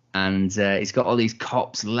 Yeah. And he's got all these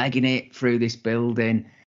cops legging it through this building,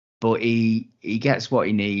 but he gets what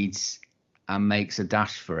he needs and makes a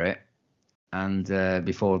dash for it. And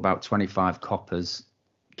before about 25 coppers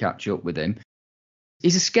catch up with him.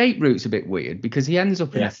 His escape route's a bit weird because he ends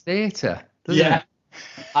up in a theatre. Yeah,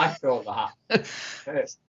 I thought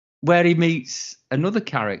that. Where he meets another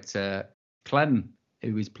character, Clem,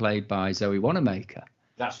 who is played by Zoe Wanamaker.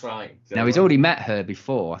 That's right. Now, he's already met her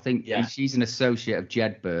before. I think she's an associate of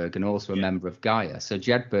Jedburgh and also a member of Gaia. So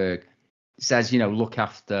Jedburgh says, look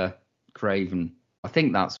after Craven. I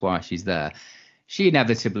think that's why she's there. She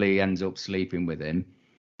inevitably ends up sleeping with him.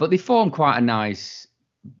 But they form quite a nice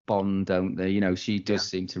bond, don't they? She does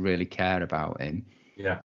seem to really care about him.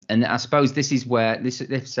 Yeah. And I suppose this is where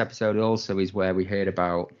this episode also is where we heard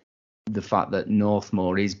about the fact that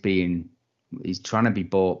Northmore is trying to be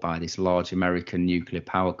bought by this large American nuclear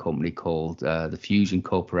power company called the Fusion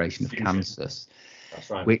Corporation of Kansas. That's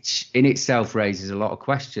right. Which in itself raises a lot of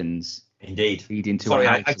questions. Indeed. Feeding to a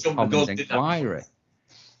House of Commons inquiry.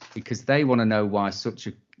 Because they want to know why such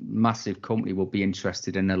a massive company will be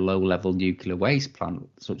interested in a low-level nuclear waste plant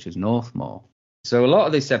such as Northmore. So a lot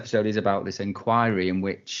of this episode is about this inquiry in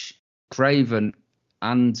which Craven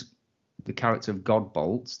and the character of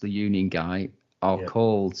Godbolt, the union guy, are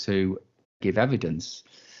called to give evidence.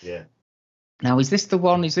 Yeah. Now, is this the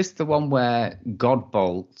one where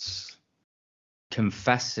Godbolt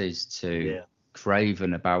confesses to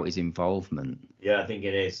Craven about his involvement? Yeah, I think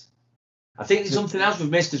it is. I think there's something else we've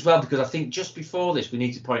missed as well, because I think just before this, we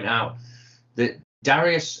need to point out that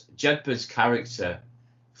Darius Jedburgh's character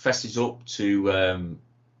fesses up to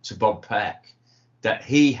Bob Peck that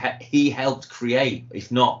he helped create,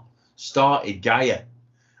 if not started, Gaia.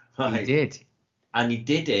 Right? He did. And he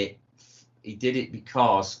did it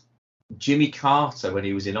because Jimmy Carter, when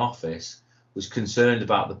he was in office, was concerned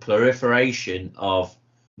about the proliferation of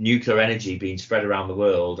nuclear energy being spread around the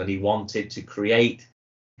world, and he wanted to create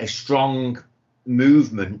a strong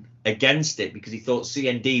movement against it because he thought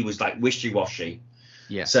CND was like wishy-washy.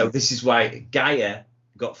 Yeah. So this is why Gaia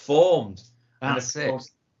got formed. That's and of it.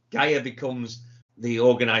 course, Gaia becomes the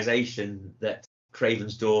organisation that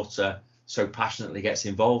Craven's daughter so passionately gets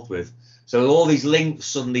involved with. So all these links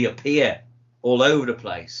suddenly appear all over the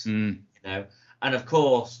place, you know. And of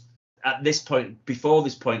course, at this point, before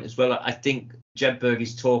this point as well, I think Jedburgh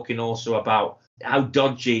is talking also about how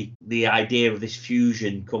dodgy the idea of this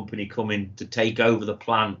fusion company coming to take over the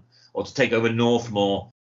plant or to take over Northmore,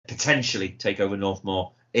 potentially take over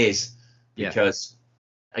Northmore, is. Because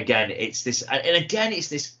again, it's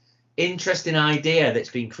this interesting idea that's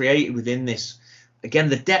been created within this. Again,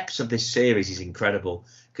 the depths of this series is incredible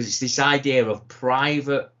because it's this idea of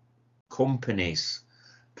private companies,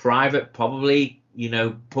 probably, you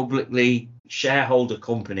know, publicly shareholder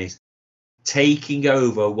companies taking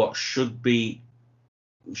over what should be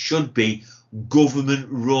government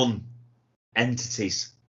run entities.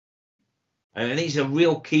 And I think it's a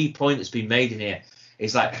real key point that's been made in here.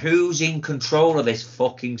 It's like, who's in control of this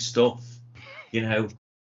fucking stuff? You know,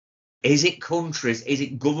 is it countries? Is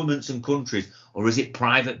it governments and countries? Or is it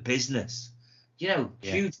private business? You know,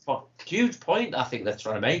 huge point I think they're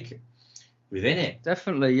trying to make within it.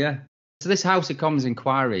 Definitely, yeah. So this House of Commons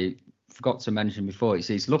inquiry, forgot to mention before,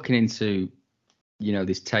 it's looking into, you know,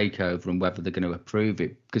 this takeover and whether they're going to approve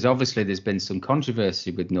it. Because obviously there's been some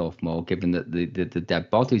controversy with Northmore, given that the dead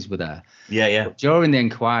bodies were there. Yeah. But during the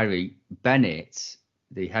inquiry, Bennett,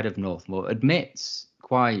 the head of Northmore, admits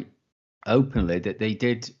quite openly that they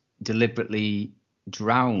did deliberately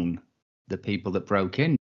drown the people that broke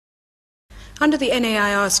in. Under the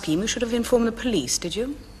NAIR scheme, you should have informed the police, did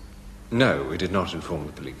you? No, we did not inform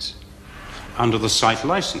the police. Under the site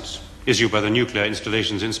license issued by the Nuclear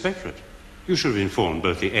Installations Inspectorate, you should have informed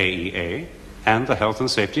both the AEA and the Health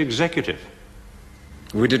and Safety Executive.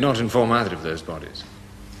 We did not inform either of those bodies.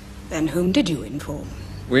 Then whom did you inform?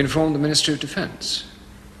 We informed the Ministry of Defence.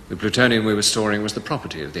 The plutonium we were storing was the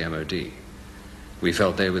property of the MOD. We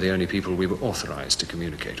felt they were the only people we were authorised to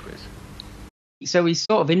communicate with. So he's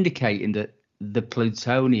sort of indicating that the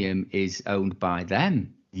plutonium is owned by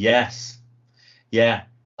them. Yes. Yeah.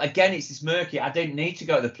 Again, it's this murky. I didn't need to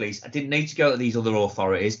go to the police. I didn't need to go to these other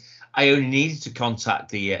authorities. I only needed to contact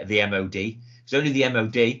the MOD. It's only the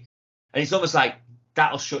MOD. And it's almost like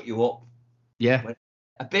that'll shut you up. Yeah.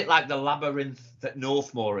 A bit like the labyrinth that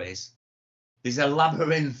Northmore is. There's a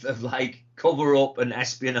labyrinth of like cover up and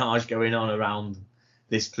espionage going on around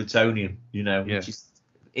this plutonium, you know, which is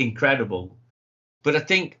incredible. But I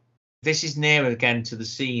think this is near again to the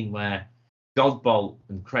scene where Godbolt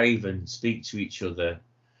and Craven speak to each other,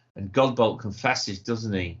 and Godbolt confesses,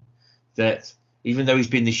 doesn't he, that even though he's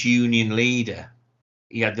been this union leader,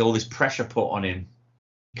 he had all this pressure put on him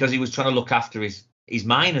because he was trying to look after his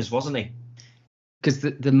miners, wasn't he? Because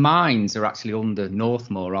the mines are actually under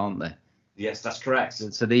Northmore, aren't they? Yes, that's correct.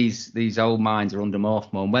 So these old mines are under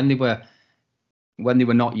Northmore, and when they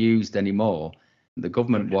were not used anymore, the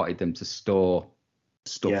government wanted them to store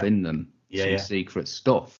stuff in them, secret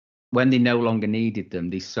stuff. When they no longer needed them,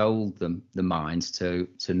 they sold them, the mines, to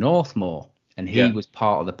Northmore, and he was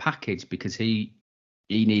part of the package because he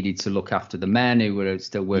needed to look after the men who were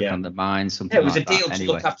still working on the mines. Something it was like a deal that, to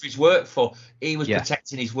anyway. look after his workforce. He was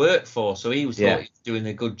protecting his workforce, so he was thought he was doing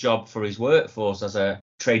a good job for his workforce as a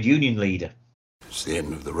trade union leader. It's the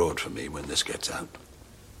end of the road for me when this gets out.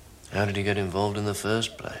 How did he get involved in the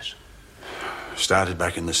first place? Started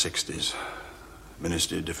back in the 60s.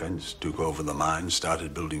 Ministry of Defence took over the mines,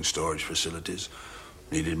 started building storage facilities,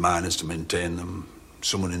 needed miners to maintain them,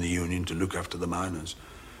 someone in the union to look after the miners.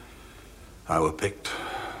 I were picked,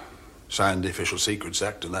 signed the Official Secrets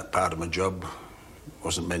Act, and that part of my job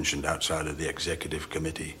wasn't mentioned outside of the executive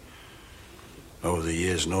committee. Over the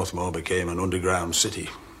years, Northmore became an underground city.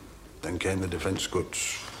 Then came the defence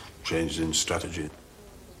cuts, changed in strategy.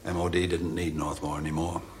 MOD didn't need Northmore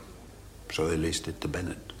anymore, so they leased it to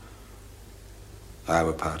Bennett. I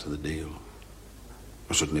were part of the deal.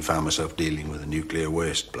 I suddenly found myself dealing with a nuclear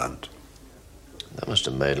waste plant. That must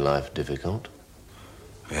have made life difficult.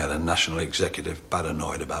 We had a national executive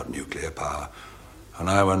paranoid about nuclear power, and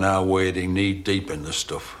I were now wading knee-deep in the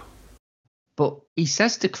stuff. But he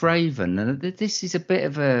says to Craven, and this is a bit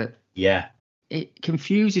of a... Yeah. It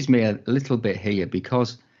confuses me a little bit here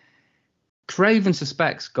because Craven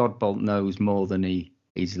suspects Godbolt knows more than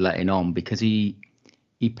he's letting on, because he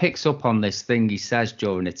picks up on this thing he says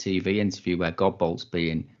during a TV interview where Godbolt's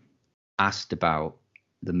being asked about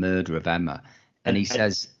the murder of Emma, and he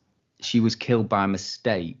says she was killed by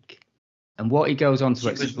mistake. And what he goes on to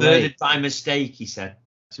explain... She was murdered by mistake, he said.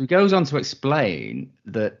 So he goes on to explain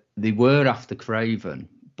that they were after Craven,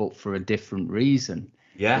 but for a different reason.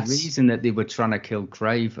 Yes. The reason that they were trying to kill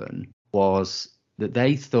Craven was that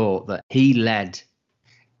they thought that he led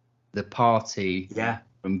the party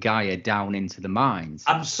from Gaia down into the mines.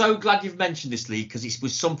 I'm so glad you've mentioned this, Lee, because it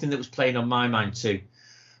was something that was playing on my mind too.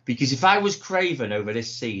 Because if I was Craven over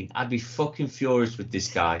this scene, I'd be fucking furious with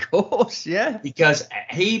this guy. Of course, yeah. Because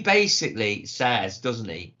he basically says, doesn't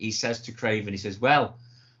he? He says to Craven, he says, well,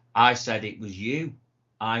 I said it was you.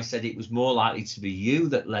 I said it was more likely to be you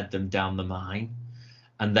that led them down the mine.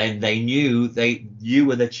 And then they knew you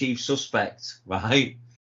were the chief suspect, right?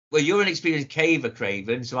 Well, you're an experienced caver,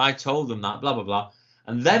 Craven, so I told them that, blah, blah, blah.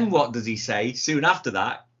 And then what does he say soon after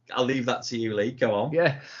that? I'll leave that to you, Lee. Go on.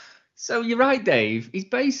 Yeah. So you're right, Dave. He's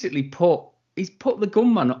basically put the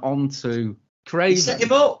gunman onto Craven. He set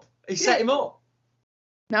him up. Set him up.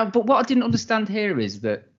 Now, but what I didn't understand here is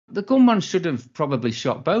that the gunman should have probably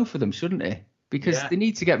shot both of them, shouldn't he? Because they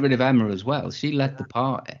need to get rid of Emma as well. She led the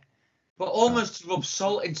party. But almost to rub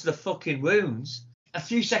salt into the fucking wounds. A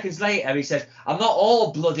few seconds later, he says, I'm not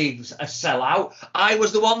all bloody a sellout. I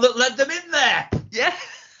was the one that led them in there. Yeah.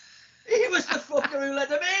 He was the fucker who led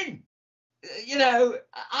them in. You know,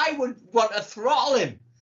 I would want to throttle him.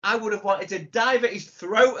 I would have wanted to dive at his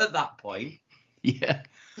throat at that point. Yeah.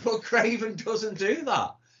 But Craven doesn't do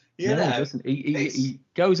that. You know? He doesn't. He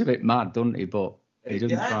goes a bit mad, doesn't he? But he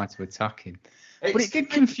doesn't try to attack him. But it did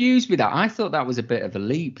confuse me that. I thought that was a bit of a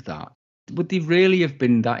leap, that. Would they really have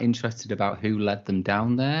been that interested about who led them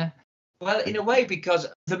down there? Well, in a way, because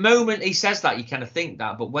the moment he says that, you kind of think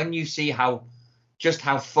that. But when you see how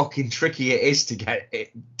fucking tricky it is to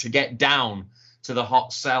get down to the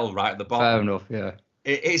hot cell right at the bottom. Fair enough, yeah.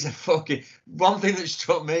 It is a fucking... One thing that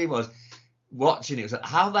struck me was watching it was like,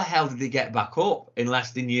 how the hell did they get back up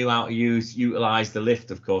unless they knew how to utilise the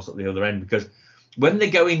lift, of course, at the other end? Because when they're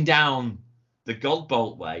going down the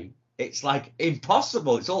Godbolt way, it's like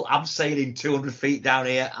impossible. It's all, I'm sailing 200 feet down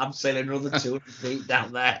here, I'm sailing another 200 feet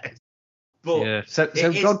down there. But yeah. So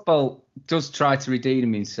Godbolt does try to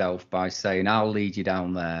redeem himself by saying, I'll lead you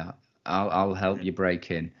down there. I'll help you break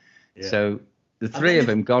in. Yeah. So the three of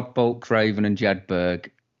them, Godbolt, Craven and Jedburgh,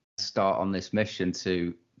 start on this mission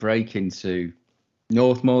to break into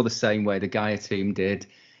Northmoor the same way the Gaia team did.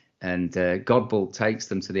 And Godbolt takes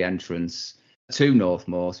them to the entrance to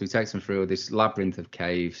Northmoor. So he takes them through this labyrinth of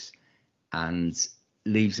caves and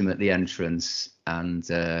leaves them at the entrance. And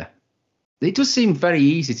it does seem very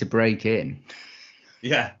easy to break in.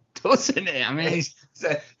 Yeah. Doesn't it? I mean, it's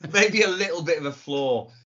maybe a little bit of a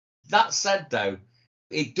flaw. That said, though,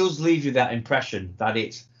 it does leave you that impression that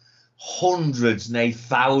it's hundreds, nay,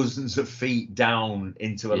 thousands of feet down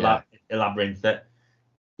into a labyrinth that,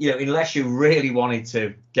 you know, unless you really wanted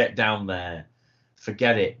to get down there,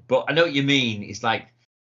 forget it. But I know what you mean. It's like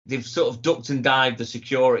they've sort of ducked and dived the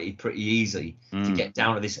security pretty easy to get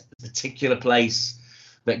down to this particular place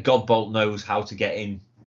that Godbolt knows how to get in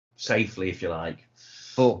safely, if you like.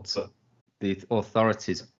 But the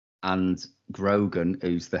authorities and Grogan,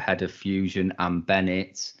 who's the head of Fusion, and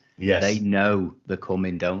Bennett, they know they're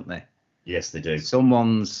coming, don't they? Yes, they do.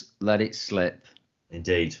 Someone's let it slip.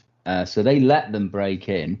 Indeed. So they let them break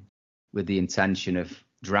in with the intention of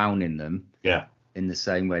drowning them. Yeah. In the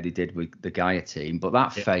same way they did with the Gaia team. But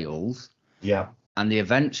that fails. Yeah. And they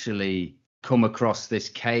eventually come across this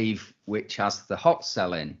cave which has the hot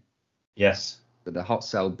cell in. Yes. But the hot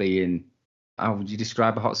cell being... How would you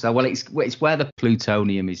describe a hot cell? Well, it's where the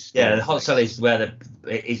plutonium is stored. Yeah, the hot cell is where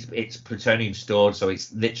it's plutonium stored, so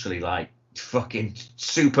it's literally like fucking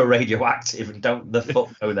super radioactive, and don't the fuck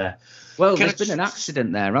go there. Well, there's been an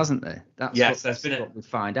accident there, hasn't there? That's what we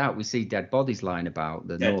find out. We see dead bodies lying about,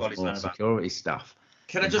 the Northmoor security staff.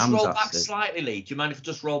 Can I just roll back slightly, Lee? Do you mind if I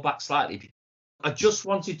just roll back slightly? I just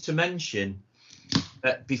wanted to mention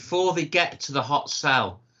that before they get to the hot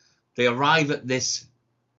cell, they arrive at this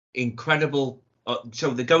incredible so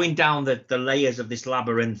they're going down the layers of this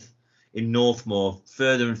labyrinth in Northmoor,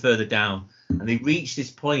 further and further down, and they reach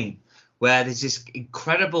this point where there's this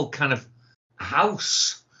incredible kind of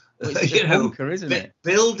house, bunker, isn't it?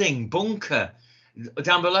 Building bunker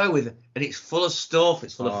down below and it's full of stuff.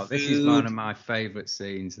 It's full of food. This is one of my favourite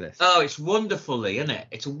scenes. It's wonderfully, isn't it?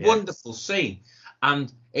 It's a wonderful scene,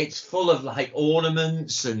 and it's full of like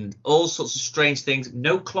ornaments and all sorts of strange things.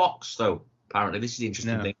 No clocks though. Apparently, this is the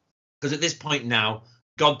interesting thing. Because at this point now,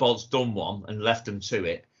 Godbolt's done one and left them to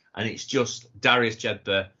it. And it's just Darius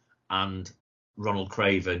Jedburgh and Ronald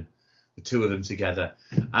Craven, the two of them together.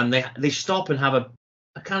 And they stop and have a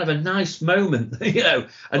kind of a nice moment,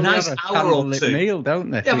 nice hour or two. Meal, don't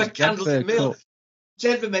they? They have a candlelit meal.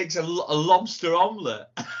 Jedburgh makes a lobster omelette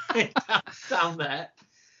down there.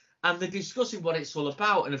 and they're discussing what it's all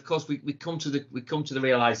about. And of course, we come to the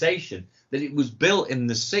realization that it was built in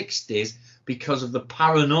the 60s because of the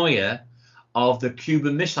paranoia of the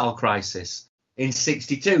Cuban Missile Crisis in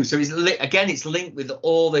 62. So it's linked with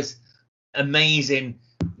all this amazing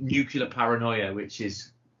nuclear paranoia, which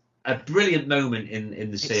is a brilliant moment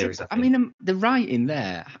in the series. I mean, the writing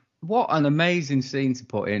there, what an amazing scene to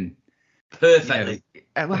put in. Perfectly.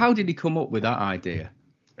 How did he come up with that idea?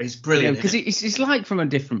 It's brilliant. Because it's like from a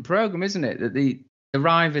different program, isn't it? That they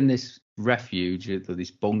arrive in this refuge,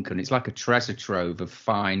 this bunker, and it's like a treasure trove of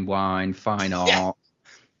fine wine, fine art,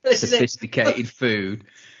 sophisticated food.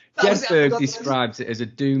 Jedburgh describes it as a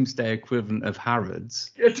doomsday equivalent of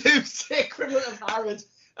Harrods. A doomsday equivalent of Harrods.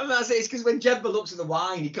 And that's it. It's because when Jedburgh looks at the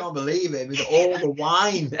wine, he can't believe it. With all the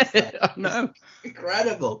wine. I know.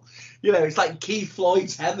 Incredible. It's like Keith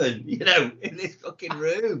Floyd's heaven, in this fucking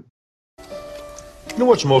room. You know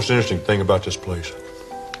what's the most interesting thing about this place?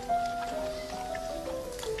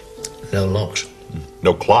 No locks.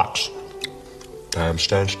 No clocks. Time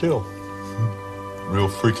stands still. Real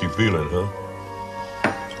freaky feeling, huh?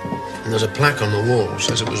 And there's a plaque on the wall that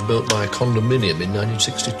says it was built by a condominium in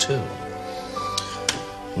 1962.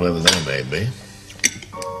 Whoever that may be.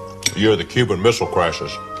 The year of the Cuban Missile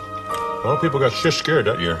Crisis. A lot of people got shit scared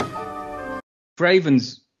that year.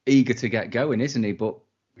 Craven's eager to get going, isn't he? But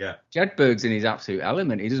yeah, Jedburgh's in his absolute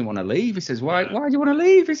element. He doesn't want to leave. He says, why do you want to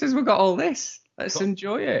leave? He says, we've got all this. Let's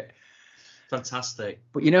enjoy it. Fantastic.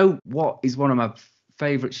 But you know what is one of my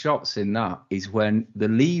favourite shots in that is when they're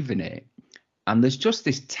leaving it and there's just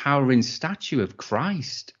this towering statue of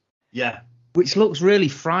Christ. Yeah. Which looks really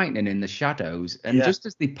frightening in the shadows. And just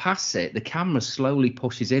as they pass it, the camera slowly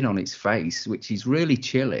pushes in on its face, which is really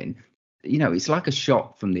chilling. It's like a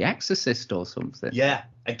shot from The Exorcist or something. Yeah.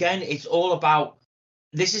 Again, it's all about,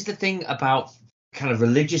 this is the thing about kind of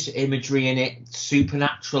religious imagery in it,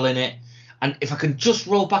 supernatural in it. And if I can just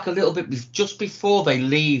roll back a little bit, just before they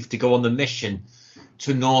leave to go on the mission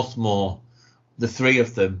to Northmoor, the three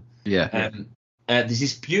of them. Yeah. There's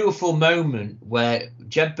this beautiful moment where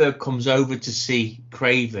Jedburgh comes over to see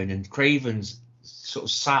Craven, and Craven's sort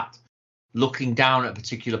of sat looking down at a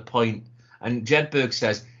particular point, and Jedburgh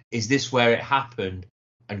says, "Is this where it happened?"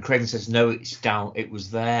 And Craven says, "No, it's down. It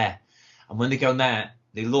was there." And when they go there,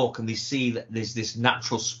 they look and they see that there's this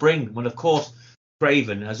natural spring. When of course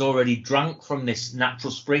Craven has already drank from this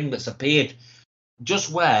natural spring that's appeared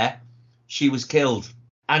just where she was killed,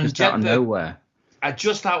 and just out of nowhere.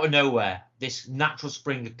 Just out of nowhere, this natural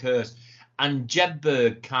spring occurs, and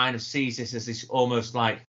Jedburgh kind of sees this as this almost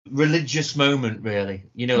like religious moment, really,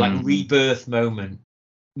 like rebirth moment,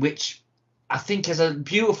 which I think is a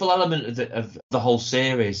beautiful element of the whole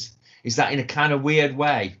series, is that in a kind of weird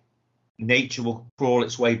way, nature will crawl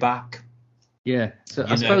its way back. Yeah, so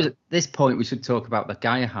I suppose at this point we should talk about the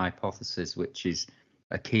Gaia hypothesis, which is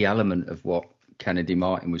a key element of what Kennedy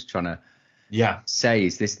Martin was trying to say.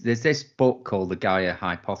 Is there's this book called The Gaia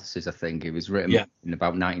Hypothesis, I think. It was written in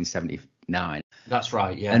about 1979. That's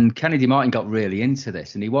right, yeah. And Kennedy Martin got really into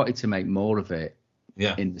this, and he wanted to make more of it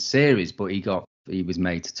in the series, but he was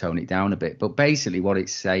made to tone it down a bit. But basically what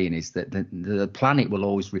it's saying is that the planet will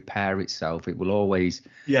always repair itself. It will always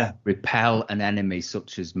repel an enemy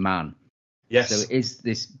such as man. Yes. So it is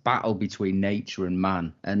this battle between nature and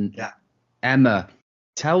man. And Emma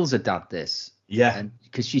tells her dad this. Yeah.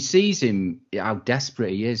 Because she sees him, how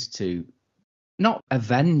desperate he is to not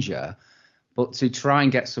avenge her, but to try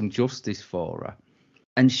and get some justice for her.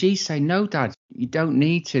 And she's saying, no, Dad, you don't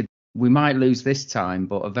need to. We might lose this time,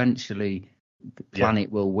 but eventually the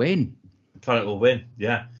planet will win. The planet will win,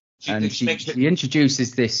 yeah. She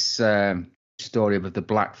introduces this story of the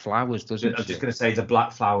black flowers, doesn't she? I was just going to say the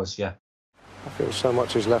black flowers, yeah. I feel so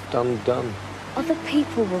much is left undone. Other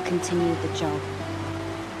people will continue the job.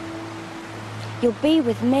 You'll be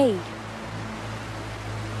with me.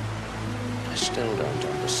 I still don't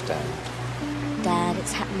understand. Dad,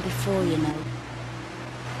 it's happened before, you know.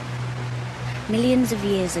 Millions of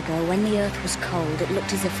years ago, when the Earth was cold, it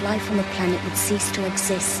looked as if life on the planet would cease to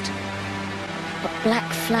exist. But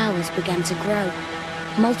black flowers began to grow,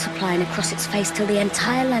 multiplying across its face till the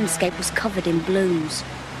entire landscape was covered in blooms.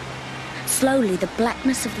 Slowly, the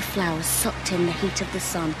blackness of the flowers sucked in the heat of the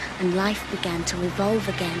sun, and life began to evolve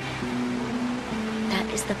again. That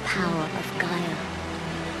is the power of Gaia.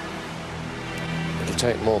 It'll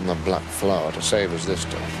take more than a black flower to save us this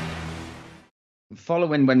time.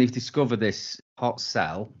 Following when they discover this hot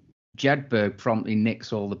cell, Jedburgh promptly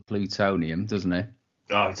nicks all the plutonium, doesn't he?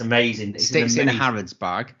 Oh, it's amazing. Sticks it in Harrod's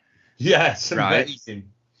bag. Yeah, it's amazing.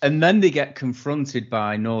 And then they get confronted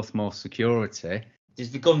by Northmoor security.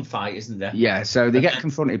 There's the gunfight, isn't there? Yeah, so they get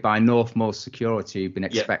confronted by Northmoor security who've been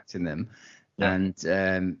expecting them, and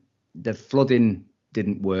the flooding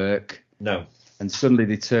didn't work. No. And suddenly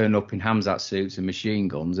they turn up in Hamzat suits and machine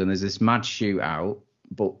guns, and there's this mad shootout.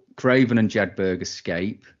 But Craven and Jedburgh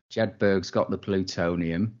escape. Jedburgh's got the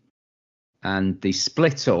plutonium, and they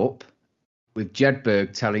split up, with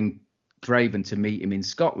Jedburgh telling Craven to meet him in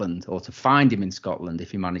Scotland, or to find him in Scotland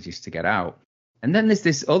if he manages to get out. And then there's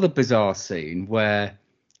this other bizarre scene where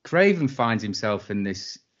Craven finds himself in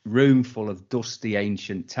this room full of dusty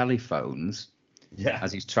ancient telephones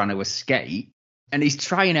as he's trying to escape. And he's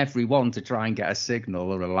trying every one to try and get a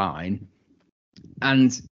signal or a line.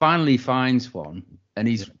 And finally finds one. And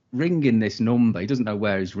he's ringing this number. He doesn't know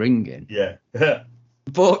where he's ringing. Yeah.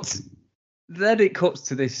 But then it cuts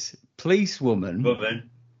to this policewoman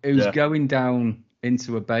who's going down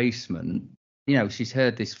into a basement. You know, she's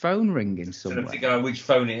heard this phone ringing somewhere. Trying to figure out which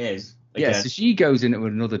phone it is. Yeah, so she goes into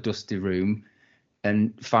another dusty room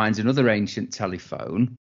and finds another ancient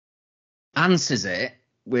telephone, answers it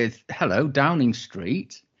with, "Hello, Downing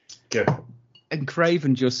Street." Good. And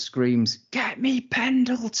Craven just screams, "Get me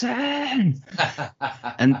Pendleton!"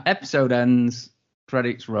 And episode ends,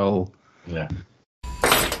 credits roll. Yeah.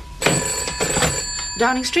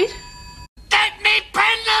 Downing Street? Get me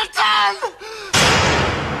Pendleton!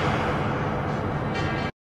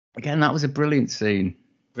 Again, that was a brilliant scene.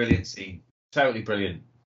 Brilliant scene. Totally brilliant.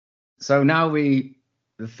 So now the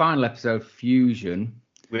final episode, Fusion.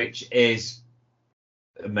 Which is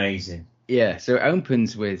amazing. Yeah, so it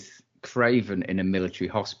opens with Craven in a military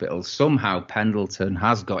hospital. Somehow Pendleton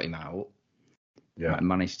has got him out and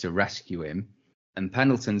managed to rescue him. And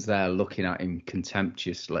Pendleton's there looking at him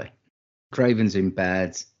contemptuously. Craven's in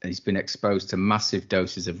bed. He's been exposed to massive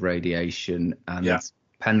doses of radiation. And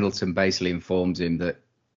Pendleton basically informs him that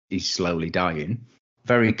he's slowly dying,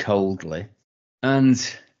 very coldly. And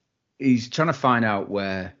he's trying to find out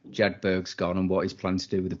where Jedburgh's gone and what he's planning to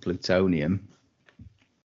do with the plutonium.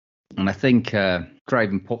 And I think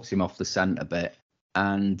Craven puts him off the scent a bit.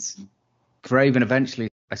 And Craven eventually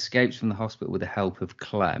escapes from the hospital with the help of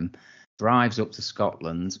Clem, drives up to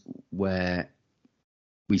Scotland, where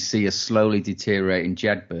we see a slowly deteriorating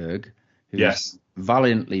Jedburgh, who's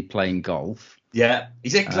valiantly playing golf. Yeah,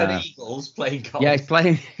 he's in Glen Eagles playing golf. Yeah,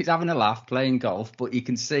 he's having a laugh playing golf, but you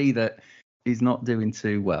can see that he's not doing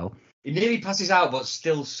too well. He nearly passes out, but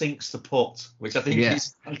still sinks the putt, which I think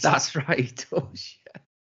is fantastic. That's right, he does. Yeah.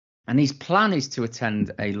 And his plan is to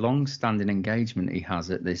attend a long-standing engagement he has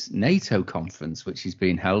at this NATO conference, which is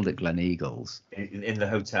being held at Glen Eagles. In the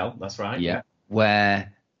hotel, that's right. Yeah,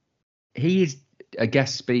 where he is a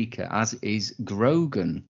guest speaker, as is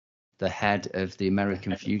Grogan, the head of the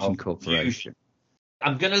American Fusion Corporation.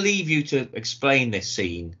 I'm going to leave you to explain this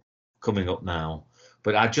scene coming up now,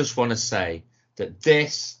 but I just want to say that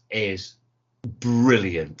this is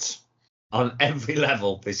brilliant on every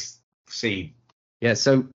level, this scene. Yeah,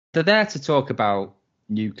 so they're there to talk about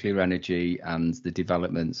nuclear energy and the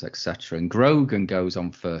developments, etc. And Grogan goes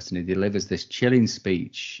on first and he delivers this chilling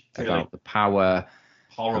speech about the power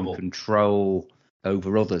and control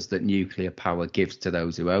over others that nuclear power gives to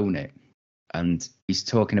those who own it. And he's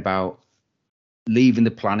talking about leaving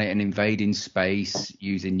the planet and invading space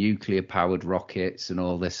using nuclear-powered rockets and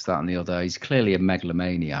all this, that, and the other. He's clearly a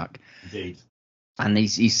megalomaniac. Indeed. And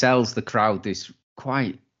he sells the crowd this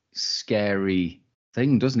quite scary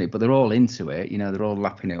thing, doesn't it? But they're all into it. You know, they're all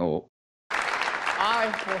lapping it up.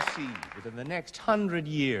 I foresee within the next 100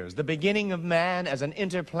 years the beginning of man as an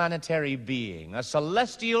interplanetary being, a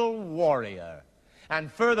celestial warrior,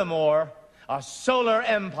 and furthermore, a solar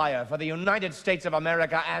empire for the United States of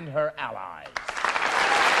America and her allies.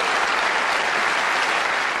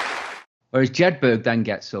 Whereas Jedburgh then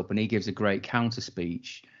gets up and he gives a great counter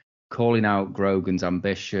speech, calling out Grogan's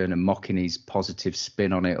ambition and mocking his positive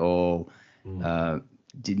spin on it all,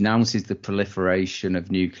 denounces the proliferation of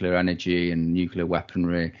nuclear energy and nuclear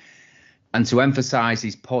weaponry. And to emphasize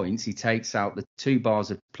his points, he takes out the 2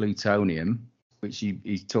 bars of plutonium, which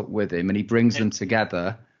he took with him, and he brings them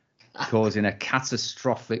together, causing a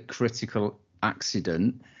catastrophic critical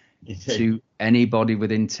accident to anybody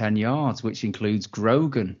within 10 yards, which includes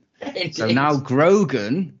Grogan. So now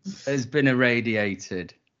Grogan has been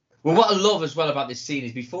irradiated. Well, what I love as well about this scene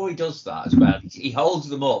is before he does that as well, he holds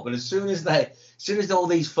them up, but as soon as all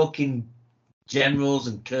these fucking generals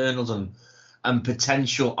and colonels and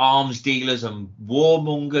potential arms dealers and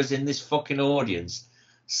warmongers in this fucking audience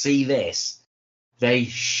see this, they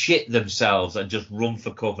shit themselves and just run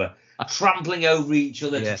for cover, trampling over each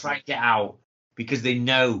other to try and get out because they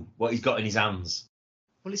know what he's got in his hands.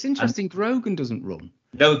 Well, it's interesting. Grogan doesn't run.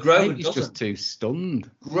 No, Grogan He's doesn't. just too stunned.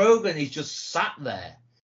 Grogan is just sat there,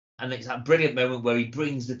 and it's that brilliant moment where he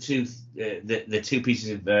brings the two pieces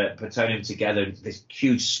of plutonium together. And this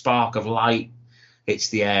huge spark of light hits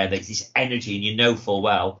the air. There's this energy, and you know full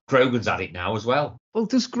well Grogan's at it now as well. Well,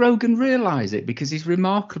 does Grogan realise it? Because he's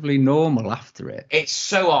remarkably normal after it. It's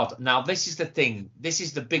so odd. Now, this is the thing. This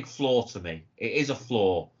is the big flaw to me. It is a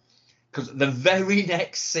flaw. Because the very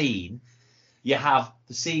next scene, you have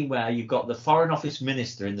the scene where you've got the Foreign Office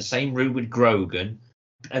Minister in the same room with Grogan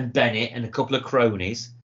and Bennett and a couple of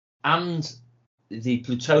cronies, and the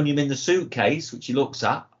plutonium in the suitcase, which he looks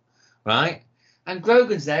at, right? And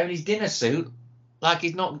Grogan's there in his dinner suit, like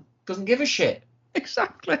doesn't give a shit.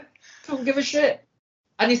 Exactly. Doesn't give a shit.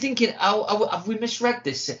 And you're thinking, oh, have we misread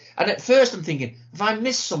this? And at first I'm thinking, have I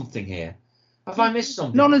missed something here? Have I missed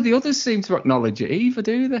something? None of the others seem to acknowledge it either,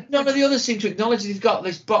 do they? None of the others seem to acknowledge that he's got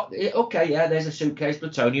this box. Okay, yeah, there's a suitcase,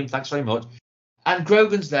 plutonium, thanks very much. And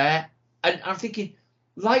Grogan's there. And I'm thinking,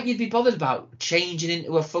 like you'd be bothered about changing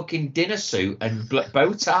into a fucking dinner suit and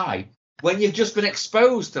bow tie when you've just been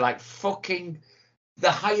exposed to like fucking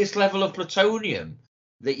the highest level of plutonium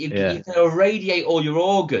that you can irradiate all your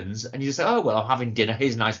organs, and you just say, oh, well, I'm having dinner.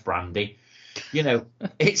 Here's nice brandy. You know,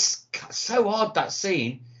 it's so odd, that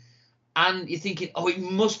scene. And you're thinking, oh, it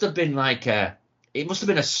must have been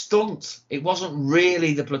a stunt. It wasn't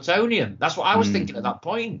really the plutonium. That's what I was thinking at that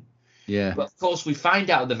point. Yeah. But of course, we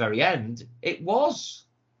find out at the very end, it was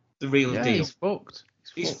the real deal. He's fucked.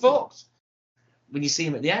 He's fucked when you see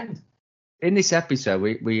him at the end. In this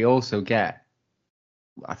episode, we also get,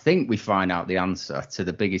 I think we find out the answer to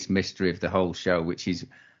the biggest mystery of the whole show, which is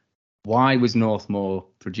why was Northmore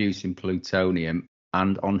producing plutonium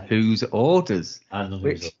and on whose orders?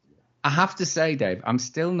 Which I have to say, Dave, I'm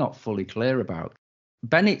still not fully clear about.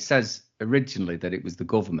 Bennett says originally that it was the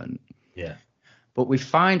government. Yeah. But we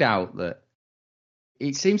find out that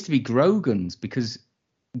it seems to be Grogan's, because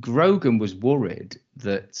Grogan was worried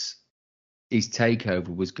that his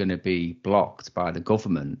takeover was going to be blocked by the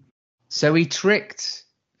government. So he tricked,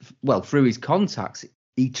 well, through his contacts,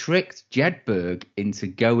 he tricked Jedburgh into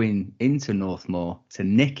going into Northmore to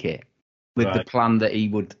nick it with the plan that he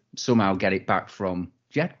would somehow get it back from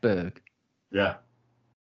Jedburgh. Yeah.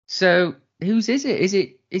 So whose is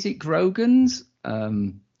it? Is it Grogan's?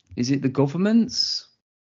 Is it the government's?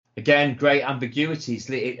 Again, great ambiguities.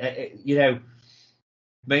 You know,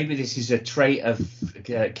 maybe this is a trait of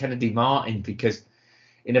Kennedy Martin, because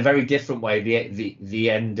in a very different way, the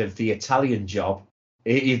end of the Italian Job,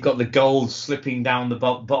 you've got the gold slipping down the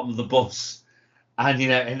bottom of the bus, and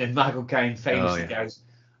and then Michael Caine famously goes,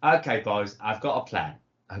 "Okay, boys, I've got a plan."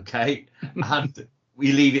 Okay, and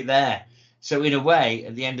we leave it there. So in a way,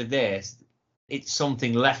 at the end of this, it's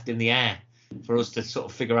something left in the air for us to sort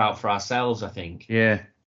of figure out for ourselves, I think. Yeah.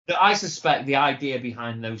 But I suspect the idea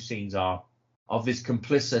behind those scenes are of this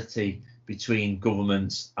complicity between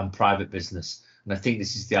governments and private business. And I think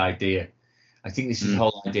this is the idea. I think this is the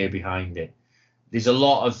whole idea behind it. There's a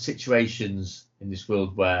lot of situations in this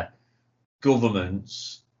world where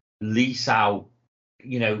governments lease out,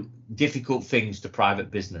 difficult things to private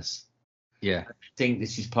business. Yeah. I think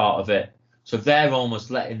this is part of it. So they're almost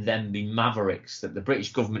letting them be mavericks, that the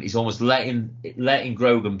British government is almost letting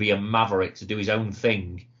Grogan be a maverick to do his own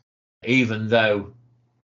thing, even though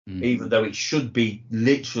it should be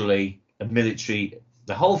literally a military.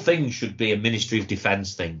 The whole thing should be a Ministry of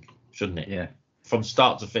Defence thing, shouldn't it? Yeah. From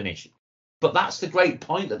start to finish. But that's the great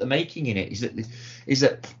point that they're making in it, is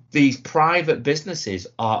that these private businesses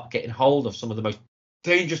are getting hold of some of the most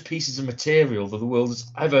dangerous pieces of material that the world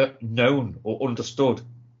has ever known or understood,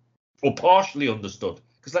 or partially understood.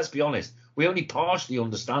 Because let's be honest, we only partially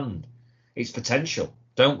understand its potential,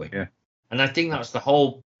 don't we? Yeah. And I think that's the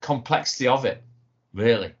whole complexity of it,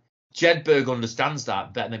 really. Jedburgh understands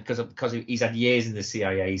that better because he's had years in the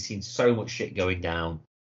CIA. He's seen so much shit going down.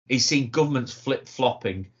 He's seen governments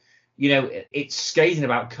flip-flopping. It's scathing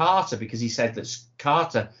about Carter, because he said that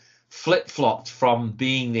Carter flip-flopped from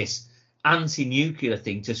being this anti-nuclear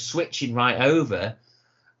thing to switching right over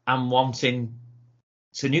and wanting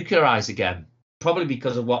to nuclearize again, probably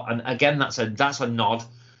because of what. And again, that's a nod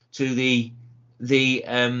to the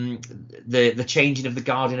changing of the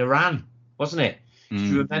guard in Iran, wasn't it? If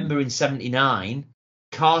you remember, in '79,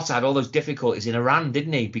 Carter had all those difficulties in Iran,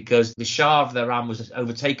 didn't he? Because the Shah of Iran was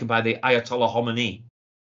overtaken by the Ayatollah Khomeini,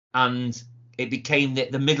 and it became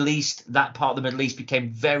the Middle East. That part of the Middle East became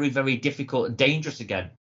very, very difficult and dangerous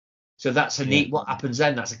again. So that's what happens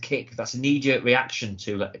then. That's a kick. That's a knee-jerk reaction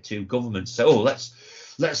to governments. So let's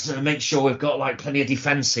make sure we've got plenty of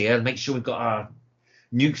defence here, and make sure we've got our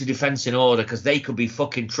nuclear defence in order, because they could be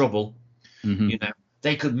fucking trouble.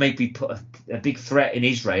 they could maybe put a big threat in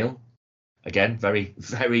Israel. Again, very,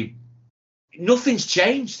 very. Nothing's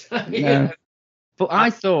changed. No. But I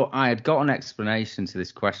thought I had got an explanation to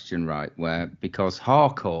this question, right? Because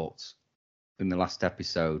Harcourt, in the last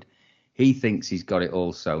episode, he thinks he's got it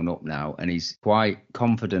all sewn up now, and he's quite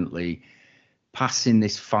confidently passing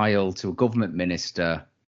this file to a government minister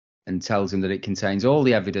and tells him that it contains all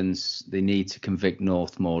the evidence they need to convict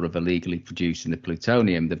Northmore of illegally producing the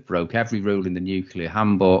plutonium. They've broke every rule in the nuclear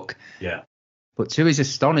handbook. Yeah. But to his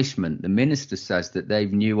astonishment, the minister says that they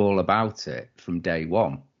knew all about it from day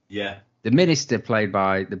one. Yeah. The minister, played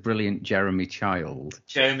by the brilliant Jeremy Child.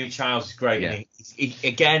 Jeremy Childs is great. Yeah.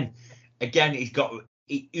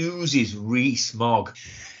 He oozes Rees-Mogg.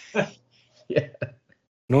 Yeah.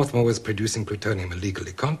 Northmore was producing plutonium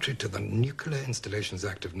illegally, contrary to the Nuclear Installations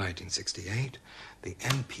Act of 1968, the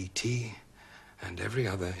NPT, and every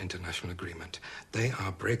other international agreement. They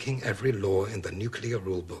are breaking every law in the nuclear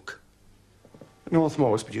rule book.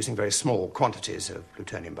 Northmore was producing very small quantities of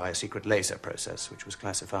plutonium by a secret laser process, which was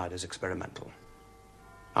classified as experimental.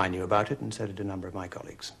 I knew about it, and so did a number of my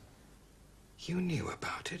colleagues. You knew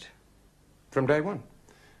about it? From day one.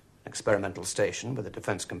 An experimental station with a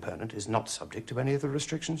defense component is not subject to any of the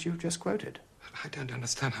restrictions you've just quoted. I don't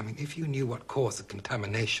understand. I mean, if you knew what caused the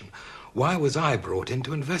contamination, why was I brought in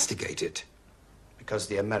to investigate it? Because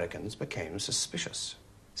the Americans became suspicious.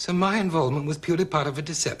 So my involvement was purely part of a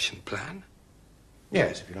deception plan?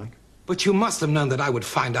 Yes, if you like. But you must have known that I would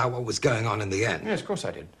find out what was going on in the end. Yes, of course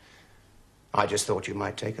I did. I just thought you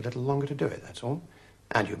might take a little longer to do it, that's all.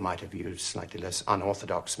 And you might have used slightly less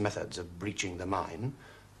unorthodox methods of breaching the mine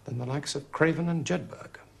than the likes of Craven and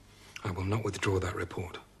Jedburgh. I will not withdraw that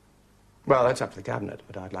report. Well, that's up to the Cabinet,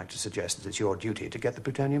 but I'd like to suggest that it's your duty to get the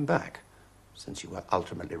plutonium back, since you were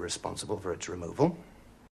ultimately responsible for its removal.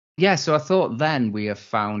 Yeah, so I thought then we have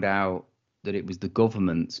found out that it was the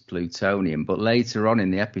government's plutonium, but later on in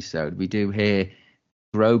the episode, we do hear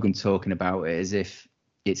Grogan talking about it as if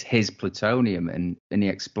it's his plutonium, and he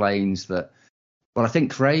explains that, well, I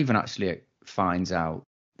think Craven actually finds out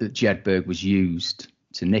that Jedburgh was used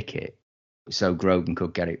to nick it, so Grogan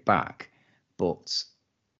could get it back. But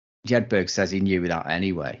Jedburgh says he knew that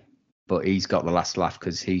anyway, but he's got the last laugh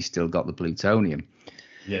because he's still got the plutonium.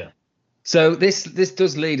 Yeah. So this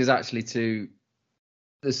does lead us actually to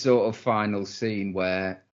the sort of final scene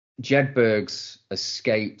where Jedburgh's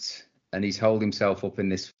escaped and he's holed himself up in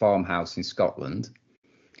this farmhouse in Scotland.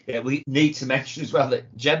 Yeah, we need to mention as well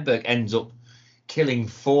that Jedburgh ends up killing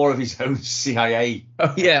 4 of his own CIA.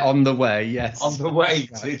 Oh yeah, on the way, yes. On the way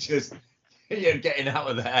to just getting out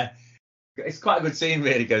of there. It's quite a good scene,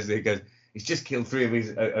 really. He goes, he's just killed 3 of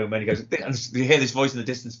his own men. He goes, and you hear this voice in the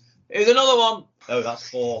distance. Here's another one. Oh, that's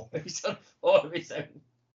 4. He's done 4 of his own.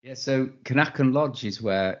 Yeah, so Knacken Lodge is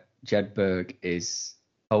where Jedburgh is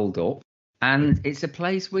holed up. And it's a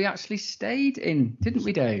place we actually stayed in, didn't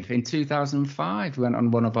we, Dave? In 2005, we went on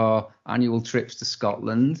one of our annual trips to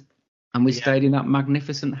Scotland, and we stayed in that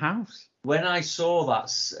magnificent house. When I saw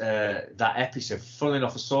that episode, funnily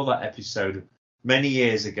enough, I saw that episode many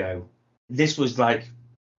years ago. This was like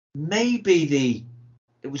maybe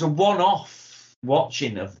it was a one-off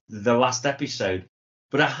watching of the last episode,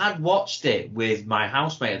 but I had watched it with my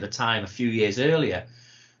housemate at the time a few years earlier.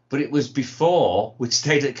 But it was before we'd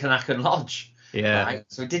stayed at Knacken Lodge. Yeah. Right?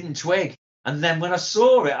 So I didn't twig. And then when I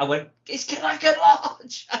saw it, I went, it's Knacken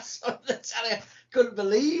Lodge. I saw the telly. I couldn't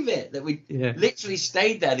believe it that we literally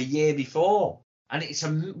stayed there the year before. And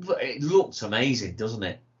it looks amazing, doesn't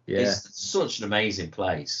it? Yeah. It's such an amazing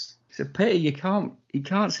place. It's a pity you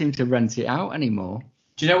can't seem to rent it out anymore.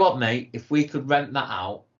 Do you know what, mate? If we could rent that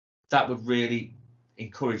out, that would really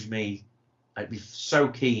encourage me. I'd be so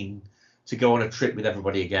keen to go on a trip with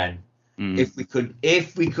everybody again. If we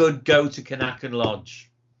could go to Knacken Lodge.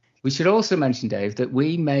 We should also mention, Dave, that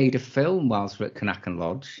we made a film whilst we're at Knacken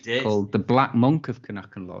Lodge called The Black Monk of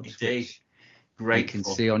Knacken Lodge. Which great. You can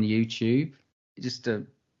see on YouTube. Just a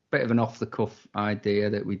bit of an off-the-cuff idea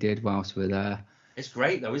that we did whilst we're there. It's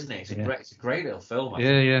great though, isn't it? It's a great little film.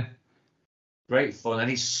 Yeah. Great fun, and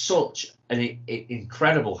it's such an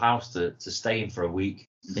incredible house to stay in for a week.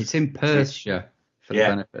 It's in Perthshire. For the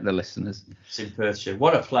benefit of the listeners. It's in Perthshire.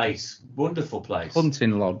 What a place. Wonderful place.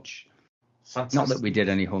 Hunting Lodge. Fantastic. Not that we did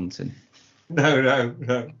any hunting. No.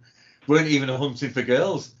 Weren't even hunting for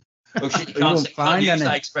girls. Oh shit, you can't use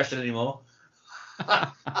that expression anymore.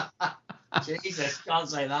 Jesus, can't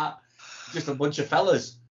say that. Just a bunch of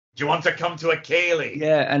fellas. Do you want to come to a Keeley?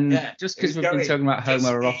 Yeah, and just because we've been talking about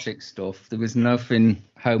homoerotic stuff, there was nothing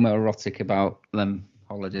homoerotic about them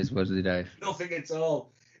holidays, was there, Dave? Nothing at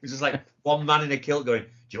all. It was just like one man in a kilt going, do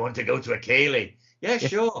you want to go to a Keeley? Yeah,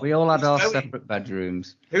 sure. We all had Who's our going? separate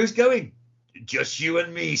bedrooms. Who's going? Just you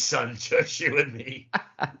and me, son. Just you and me.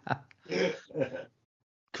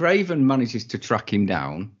 Craven manages to track him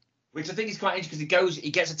down. Which I think is quite interesting because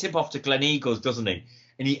he gets a tip off to Glen Eagles, doesn't he?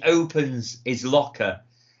 And he opens his locker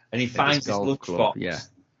and he finds this lunchbox. Yeah.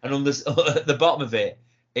 And on this, at the bottom of it,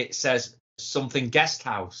 it says something guest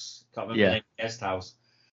house. Can't remember the name of guest house,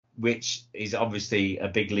 which is obviously a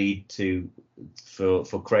big lead for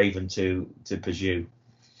Craven to pursue.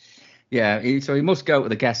 Yeah, so he must go to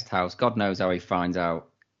the guest house. God knows how he finds out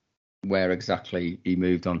where exactly he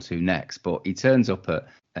moved on to next. But he turns up at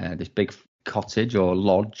this big cottage or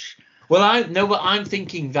lodge. Well, I'm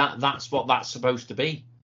thinking that's what that's supposed to be.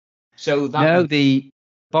 So the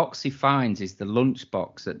box he finds is the lunch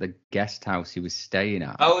box at the guest house he was staying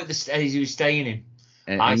at. Oh, he was staying in.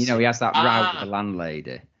 And he has that row with the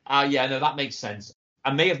landlady. Yeah, no, that makes sense.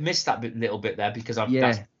 I may have missed that little bit there because that's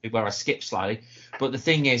where I skipped slightly. But the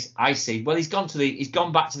thing is, I see. Well, he's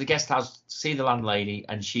gone back to the guest house to see the landlady,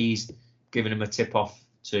 and she's given him a tip off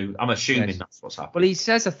to. I'm assuming that's what's happened. Well, he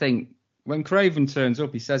says, I think, when Craven turns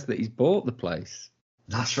up, he says that he's bought the place.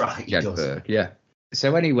 That's right. Jedburgh, yeah.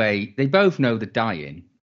 So anyway, they both know they're dying.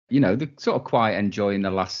 They're sort of quite enjoying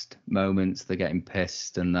the last moments. They're getting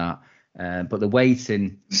pissed and that. But they're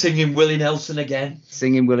waiting. Singing Willie Nelson again,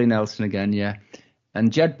 yeah. And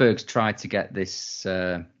Jedburgh's tried to get this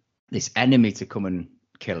enemy to come and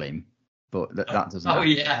kill him, but that doesn't happen.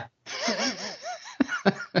 Yeah.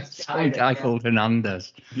 Some guy called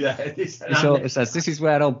Hernandez. Yeah, he sort of says, "This is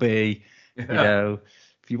where I'll be. Yeah.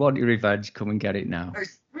 If you want your revenge, come and get it now."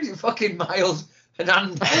 Where's fucking Miles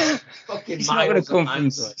Hernandez? Fucking He's Miles. not going to come from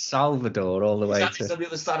Salvador all the way to the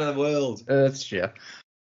other side of the world. Earthshire.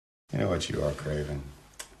 You know what you are, Craven?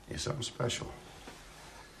 You're something special.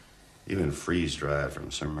 You've been freeze-dried from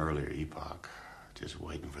some earlier epoch, just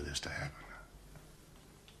waiting for this to happen.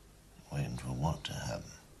 Waiting for what to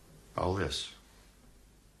happen? All this.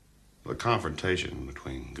 The confrontation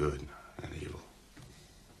between good and evil.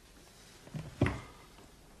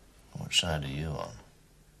 What side are you on?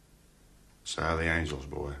 Side of the angels,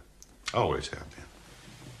 boy. Always have been.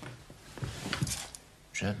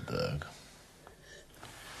 Jedburgh.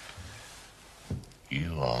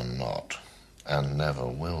 You are not, and never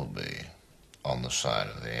will be, on the side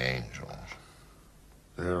of the angels.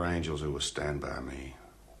 There are angels who will stand by me.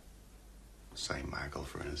 St. Michael,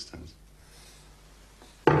 for instance.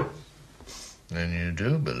 Then you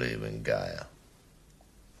do believe in Gaia?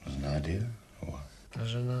 As an idea, or what?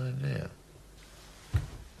 As an idea.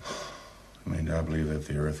 I mean, I believe that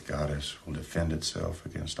the Earth Goddess will defend itself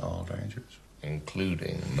against all dangers.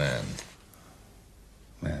 Including man.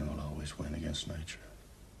 Man will always win against nature.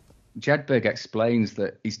 Jedburgh explains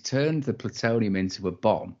that he's turned the plutonium into a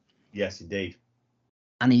bomb. Yes, indeed.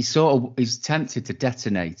 And he's tempted to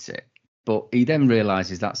detonate it, but he then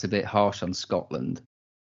realises that's a bit harsh on Scotland.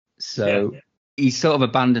 So he's sort of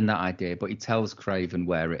abandoned that idea, but he tells Craven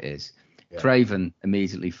where it is. Yeah. Craven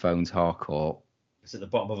immediately phones Harcourt. It's at the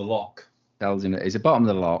bottom of a lock. Tells him it's at the bottom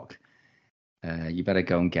of the lock. You better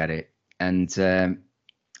go and get it. And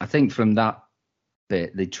I think from that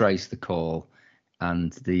bit, they trace the call,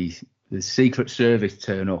 and the Secret Service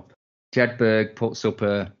turn up. Jedburgh puts up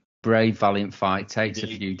a brave, valiant fight, takes a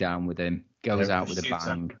few down with him, goes out with a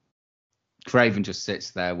bang. Craven just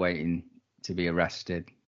sits there waiting to be arrested.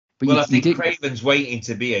 But I think Craven's waiting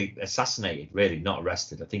to be assassinated, really, not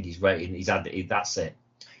arrested. I think he's waiting. That's it.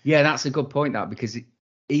 Yeah, that's a good point, that, because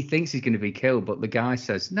he thinks he's going to be killed, but the guy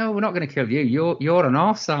says, "No, we're not going to kill you. You're on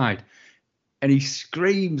our side." And he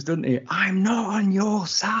screams, doesn't he? "I'm not on your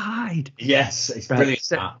side." Yes, it's brilliant.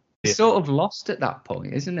 So he's sort of lost at that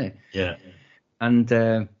point, isn't he? Yeah. And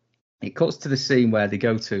it cuts to the scene where they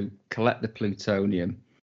go to collect the plutonium,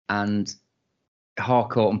 and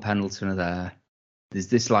Harcourt and Pendleton are there. There's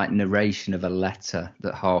this narration of a letter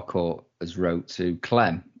that Harcourt has wrote to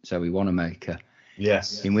Clem, Zoe Wanamaker.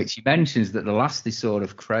 Yes. In which he mentions that the last they saw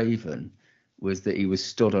of Craven was that he was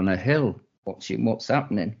stood on a hill watching what's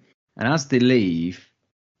happening. And as they leave,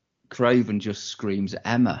 Craven just screams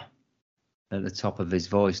Emma at the top of his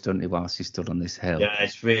voice, doesn't he, whilst he stood on this hill? Yeah,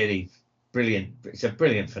 it's really brilliant. It's a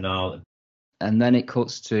brilliant finale. And then it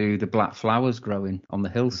cuts to the black flowers growing on the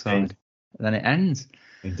hillside. Indeed. And then it ends.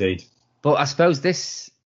 Indeed. But I suppose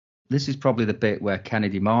this is probably the bit where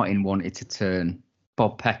Kennedy Martin wanted to turn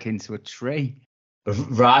Bob Peck into a tree.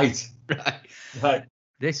 Right.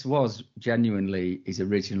 This was genuinely his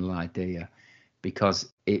original idea,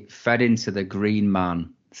 because it fed into the Green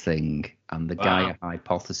Man thing and the Gaia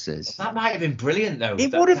hypothesis. That might have been brilliant, though.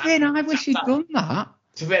 It would have been. I wish he'd done that.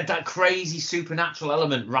 To be that crazy supernatural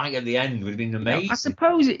element right at the end would have been amazing. I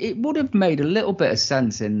suppose it would have made a little bit of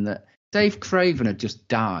sense in that Dave Craven had just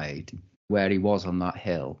died where he was on that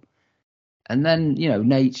hill. And then,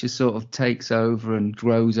 nature sort of takes over and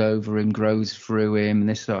grows over him, grows through him, and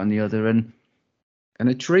this, that, and the other. And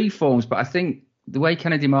a tree forms. But I think the way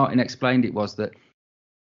Kennedy Martin explained it was that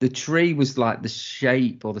the tree was like the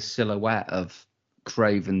shape or the silhouette of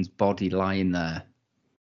Craven's body lying there.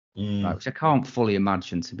 Right, which I can't fully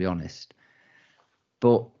imagine, to be honest.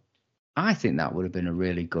 But I think that would have been a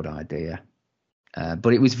really good idea.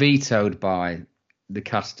 But it was vetoed by the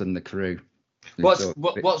cast and the crew. What's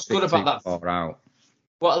good about that? Far out.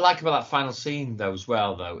 What I like about that final scene, though, as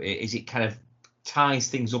well, is it kind of ties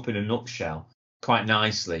things up in a nutshell quite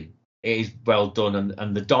nicely. It is well done,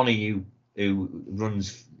 and the Donnie who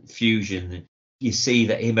runs Fusion, you see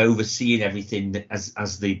that him overseeing everything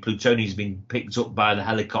as the plutonium's been picked up by the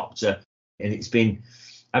helicopter, and it's been,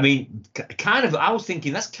 I mean, kind of. I was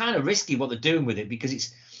thinking that's kind of risky what they're doing with it, because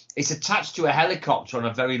it's attached to a helicopter on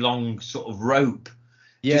a very long sort of rope.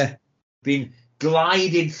 Yeah, just been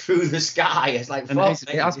gliding through the sky. It's like, and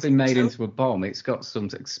it has been made into a bomb. It's got some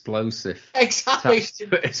explosive exactly attached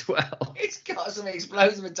to it as well. It's got some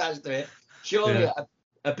explosive attached to it. Surely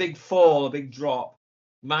a big fall, a big drop,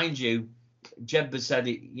 mind you. Jedburgh said,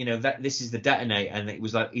 that this is the detonator, and it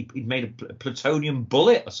was like he'd made a plutonium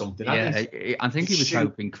bullet or something. Yeah, I think he was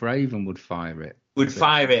hoping Craven would fire it.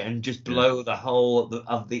 And just blow the whole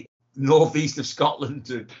of the northeast of Scotland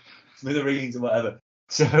to smithereens or whatever.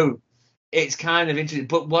 So it's kind of interesting.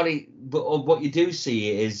 But what you do see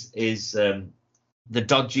is the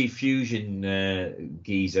dodgy Fusion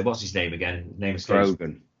geezer. What's his name again? His name is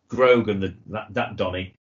Grogan. That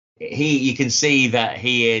Donnie. You can see that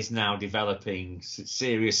he is now developing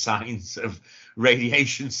serious signs of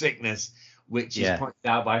radiation sickness, which is pointed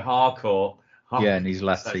out by Harcourt. Yeah, and his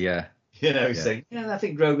letter, saying, I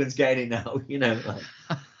think Grogan's getting it now,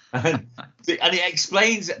 and it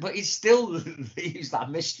explains it, but it still leaves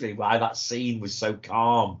that mystery why that scene was so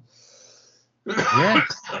calm. Yeah,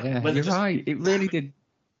 you're right. It really did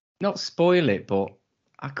not spoil it, but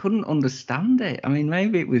I couldn't understand it. I mean,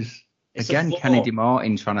 maybe it was... Again, Kennedy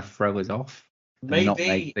Martin trying to throw us off and not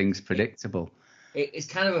make things predictable. It's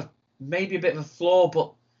kind of maybe a bit of a flaw,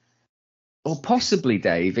 but... Or possibly,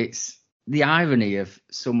 Dave, it's the irony of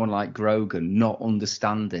someone like Grogan not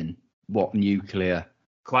understanding what nuclear...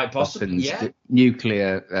 Quite possibly,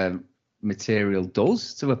 nuclear material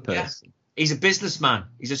does to a person. Yeah. He's a businessman.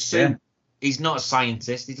 He's not a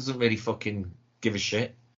scientist. He doesn't really fucking give a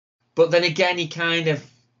shit. But then again, he kind of...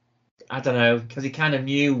 I don't know, because he kind of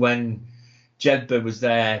knew when Jedburgh was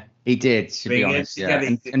there. He did, to be honest,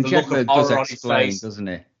 And Jedburgh does explain, doesn't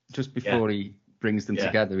he? Just before he brings them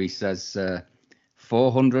together, he says,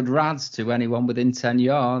 400 rads to anyone within 10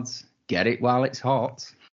 yards. Get it while it's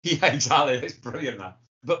hot. Yeah, exactly. It's brilliant, that.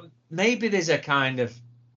 But maybe there's a kind of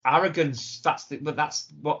arrogance. But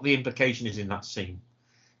that's what the implication is in that scene.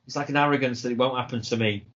 It's like an arrogance that it won't happen to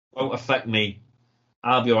me, won't affect me.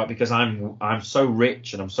 I'll be all right because I'm so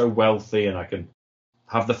rich and I'm so wealthy and I can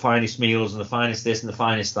have the finest meals and the finest this and the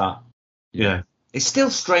finest that. Yeah, it's still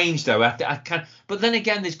strange though. But then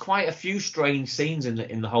again, there's quite a few strange scenes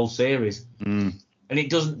in the whole series, and it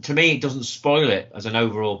doesn't spoil it as an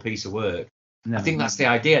overall piece of work. No. I think that's the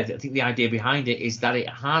idea. I think the idea behind it is that it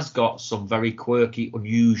has got some very quirky,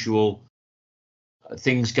 unusual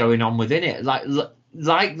things going on within it, like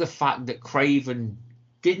the fact that Craven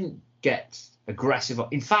didn't get aggressive.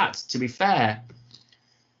 In fact, to be fair,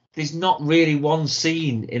 there's not really one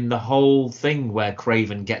scene in the whole thing where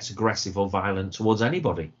Craven gets aggressive or violent towards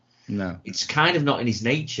anybody. No, it's kind of not in his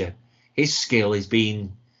nature. His skill is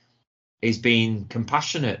being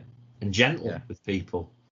compassionate and gentle with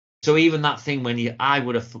people. So even that thing I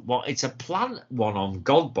would have, it's a plant one on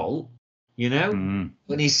Godbolt,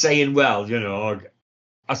 when he's saying, well,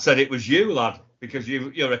 I said it was you, lad, because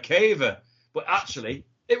you're a caver, but actually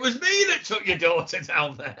it was me that took your daughter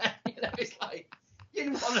down there. It's like,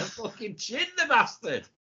 you want to fucking chin the bastard.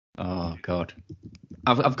 Oh, God.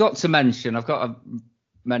 I've got to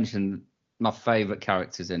mention my favourite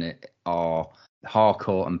characters in it are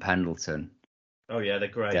Harcourt and Pendleton. Oh, yeah, they're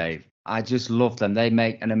great. Dave. I just love them. They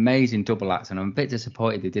make an amazing double act, and I'm a bit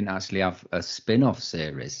disappointed they didn't actually have a spin-off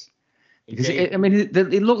series. Because,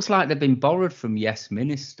 it looks like they've been borrowed from Yes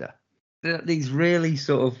Minister. They're these really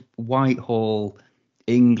sort of Whitehall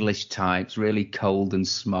English types, really cold and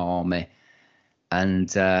smarmy. And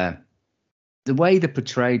the way they're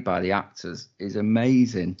portrayed by the actors is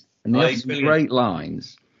amazing. And they have some great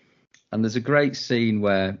lines. And there's a great scene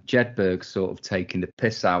where Jedburgh's sort of taking the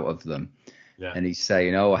piss out of them. Yeah. And he's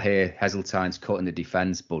saying, "Oh, I hear Heseltine's cutting the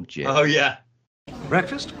defence budget." Oh yeah.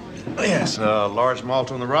 Breakfast? Yes, large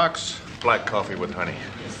malt on the rocks, black coffee with honey.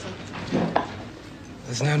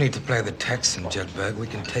 There's no need to play the text in Jedburgh. We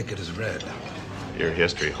can take it as read. Your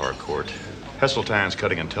history, Harcourt. Heseltine's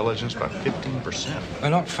cutting intelligence by 15%. We're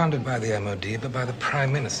not funded by the MOD, but by the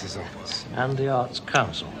Prime Minister's office. And the Arts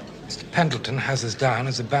Council. Mr. Pendleton has us down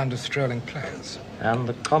as a band of strolling players. And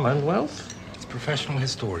the Commonwealth. It's professional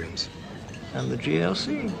historians. And the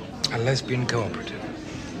GLC. A lesbian cooperative.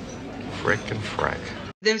 Frick and frack.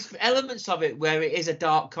 There's elements of it where it is a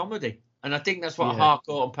dark comedy. And I think that's what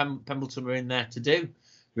Harcourt and Pendleton were in there to do,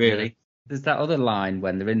 really. Yeah. There's that other line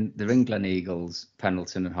when they're in Gleneagles,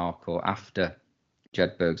 Pendleton and Harcourt, after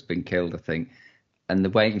Jedburgh's been killed, I think, and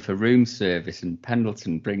they're waiting for room service, and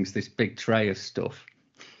Pendleton brings this big tray of stuff.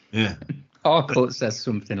 Yeah. Harcourt says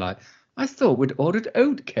something like, "I thought we'd ordered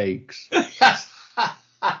oatcakes."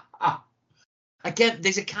 Again,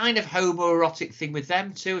 there's a kind of homoerotic thing with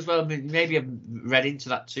them too as well. I mean, maybe I've read into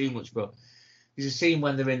that too much, but there's a scene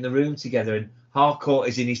when they're in the room together and Harcourt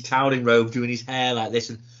is in his toweling robe doing his hair like this,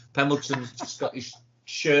 and Pendleton's just got his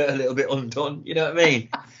shirt a little bit undone. You know what I mean?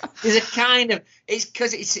 There's a kind of, it's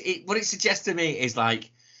because what it suggests to me is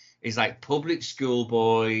like public school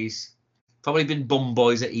boys, probably been bum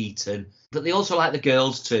boys at Eton, but they also like the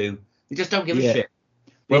girls too. They just don't give a shit.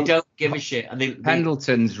 They don't give a shit. And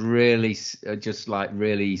Pendleton's really just like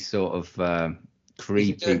really sort of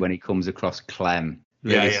creepy when he comes across Clem.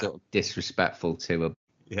 Really sort of disrespectful to her.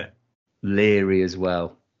 Yeah. Leery as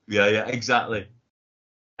well. Yeah, exactly.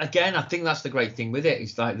 Again, I think that's the great thing with it.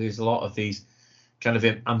 It's like there's a lot of these kind of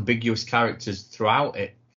ambiguous characters throughout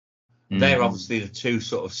it. They're obviously the two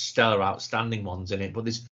sort of stellar, outstanding ones in it. But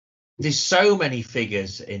there's so many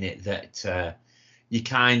figures in it that you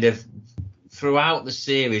kind of throughout the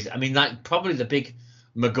series. I mean, like probably the big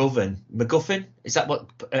MacGuffin. Is that what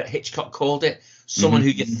Hitchcock called it? Someone who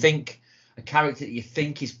you think, a character that you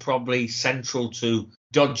think is probably central to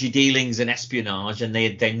dodgy dealings and espionage, and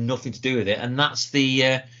they're nothing to do with it. And that's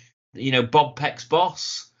the Bob Peck's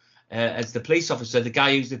boss as the police officer, the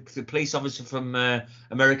guy who's the police officer from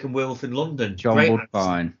American Werewolf in London, John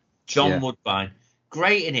Woodbine. Woodbine,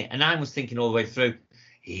 great in it. And I was thinking all the way through,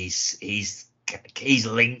 he's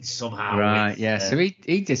linked somehow. Right, with, so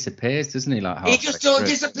he disappears, doesn't he? Like he just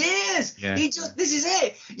disappears. Yeah. This is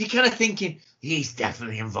it. You're kind of thinking he's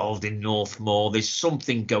definitely involved in Northmore. There's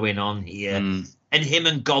something going on here. And him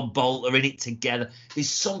and Godbolt are in it together. There's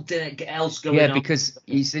something else going on. Yeah, because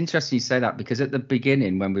it's interesting you say that, because at the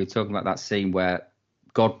beginning, when we were talking about that scene where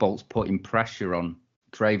Godbolt's putting pressure on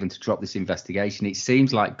Craven to drop this investigation, it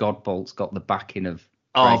seems like Godbolt's got the backing of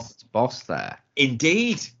Craven's boss there.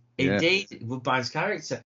 Indeed, Woodbine's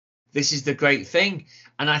character. This is the great thing.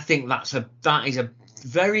 And I think that is a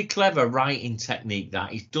very clever writing technique.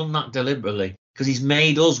 That he's done that deliberately, because he's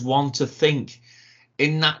made us want to think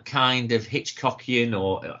in that kind of Hitchcockian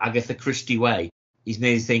or Agatha Christie way. He's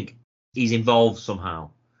made us think he's involved somehow.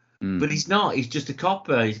 But he's not. He's just a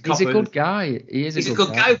copper. He's a good guy. He's a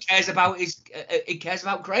good guy who cares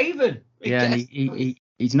about Craven. And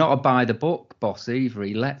he's not a by the book boss either.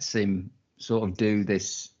 He lets him sort of do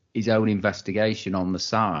his own investigation on the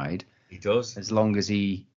side. He does, as long as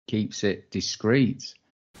he keeps it discreet.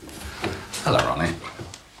 Hello, Ronnie.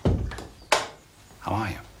 How are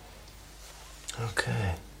you?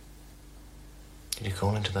 Okay. Did you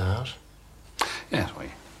call into the house? Yes, we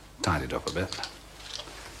tidied up a bit.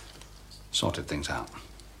 Sorted things out.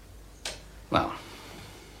 Well,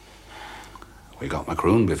 we got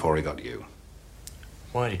Macroon before he got you.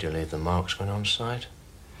 Why did you leave the marksman on site?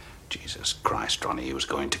 Jesus Christ, Ronnie, he was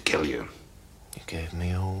going to kill you. You gave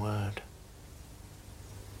me your word.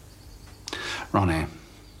 Ronnie,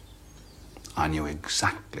 I knew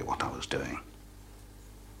exactly what I was doing.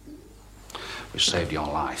 Which saved your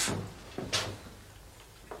life.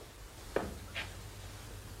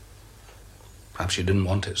 Perhaps you didn't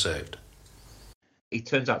want it saved. He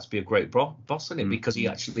turns out to be a great boss in it, because he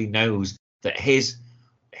actually knows that his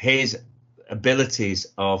abilities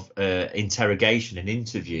of interrogation and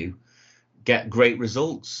interview get great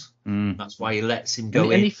results. That's why he lets him go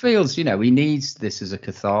in. And he feels, he needs this as a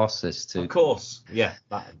catharsis to... Of course, yeah,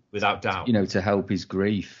 without doubt. To help his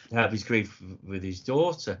grief. To help his grief with his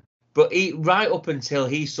daughter. But right up until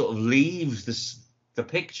he sort of leaves the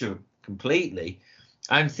picture completely,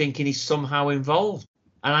 I'm thinking he's somehow involved.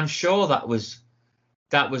 And I'm sure that was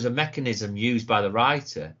a mechanism used by the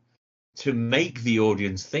writer to make the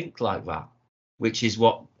audience think like that, which is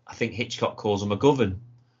what I think Hitchcock calls a MacGuffin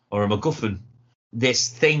or a MacGuffin. This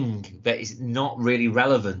thing that is not really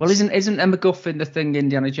relevant. Well, isn't a MacGuffin the thing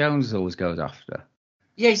Indiana Jones always goes after?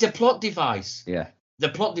 Yeah, he's a plot device. Yeah. The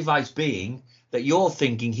plot device being that you're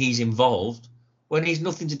thinking he's involved when he's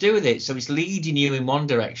nothing to do with it. So it's leading you in one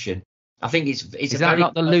direction. I think it's Is that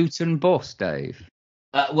not the Luton bus, Dave?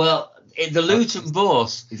 The Luton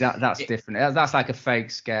bus. That's different. That's like a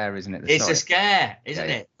fake scare, isn't it? It's a scare, isn't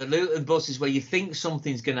it? The Luton bus is where you think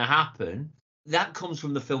something's going to happen. That comes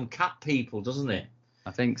from the film Cat People, doesn't it?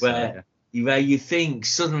 I think so. Where you think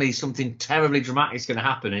suddenly something terribly dramatic is going to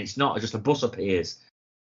happen, and it's not. Just a bus appears.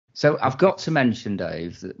 So I've got to mention,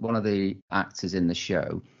 Dave, that one of the actors in the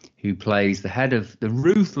show who plays the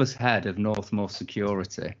ruthless head of Northmore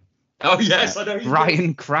Security. Oh yes, I know.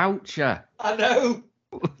 Brian Croucher. I know.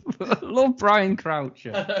 I love Brian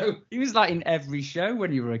Croucher. I know. He was like in every show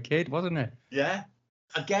when you were a kid, wasn't he? Yeah.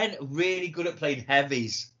 Again, really good at playing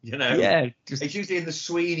heavies, you know. Yeah. It's usually in the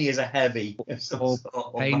Sweeney as a heavy. Or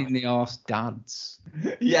pain in the arse dads.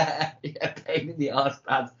 Yeah, pain in the arse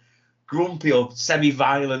dads. Grumpy or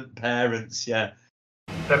semi-violent parents, yeah.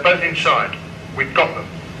 They're both inside. We've got them.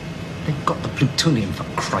 They've got the plutonium, for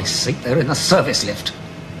Christ's sake. They're in the service lift.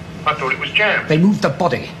 I thought it was jammed. They moved the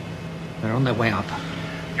body. They're on their way up.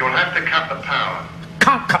 You'll have to cut the power.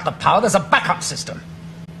 Can't cut the power. There's a backup system.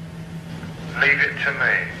 Leave it to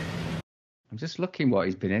me. I'm just looking what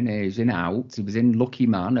he's been in here. He's in Out. He was in Lucky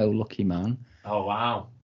Man. Oh, Lucky Man. Oh, wow.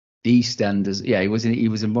 EastEnders. Yeah, he was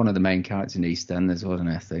in one of the main characters in EastEnders, wasn't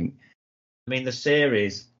he, I think? I mean, the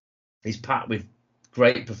series is packed with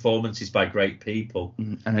great performances by great people.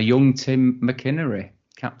 And a young Tim McInnery,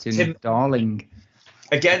 Captain Darling.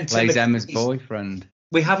 Again, plays Emma's boyfriend.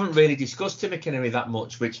 We haven't really discussed Tim McInnery that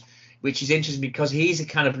much, which is interesting because he's a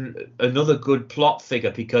kind of another good plot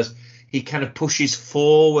figure because he kind of pushes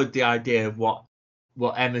forward the idea of what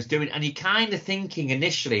Emma's doing. And you're kind of thinking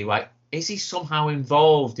initially, like, is he somehow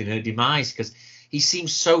involved in her demise? Because he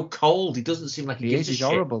seems so cold. He doesn't seem like he gives a shit. He's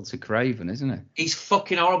horrible to Craven, isn't he? He's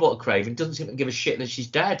fucking horrible to Craven. Doesn't seem to give a shit that she's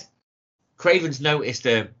dead. Craven's noticed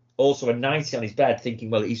also a nightie on his bed, thinking,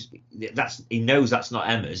 well, he knows that's not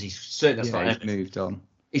Emma's. He's certain that's not Emma's. He's moved on.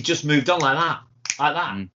 He's just moved on like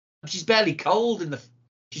that. She's barely cold,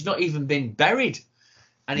 she's not even been buried,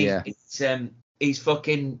 and he's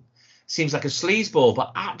fucking seems like a sleazeball,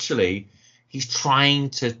 but actually he's trying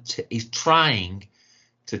to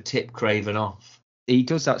tip Craven off. He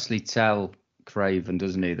does actually tell Craven,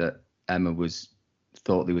 doesn't he, that Emma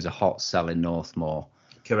thought there was a hot cell in Northmore.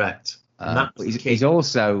 Correct. But he's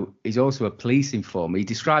also a police informer. He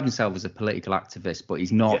described himself as a political activist, but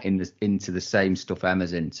he's not into the same stuff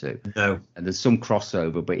Emma's into. No. And there's some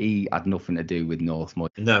crossover, but he had nothing to do with Northmore.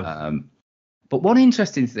 No. But one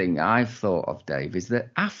interesting thing I've thought of, Dave, is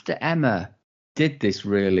that after Emma did this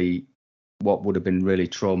what would have been really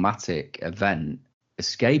traumatic event,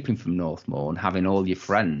 escaping from Northmore and having all your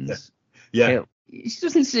friends killed, she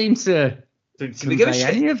doesn't seem to convey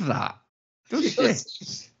any of that, does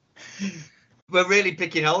she? We're really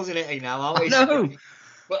picking holes in it now, aren't we? No,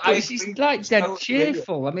 but she's like dead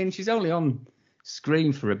cheerful. I mean, she's only on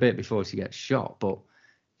screen for a bit before she gets shot, but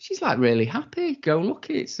she's like really happy, go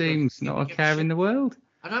lucky. It seems, not a care in the world.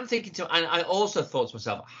 And I'm thinking and I also thought to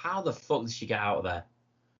myself, how the fuck did she get out of there?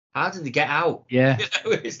 How did they get out? Yeah,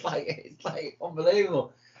 it's like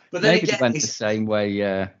unbelievable. But then maybe it went the same way.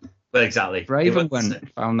 Well, exactly. Raven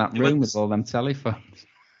found that room with all them telephones.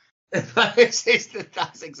 That's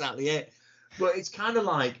exactly it. But it's kind of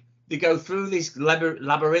like they go through this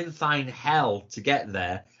labyrinthine hell to get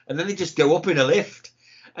there, and then they just go up in a lift.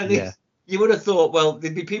 And you would have thought, well,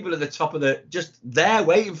 there'd be people at the top of just there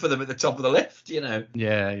waiting for them at the top of the lift, you know.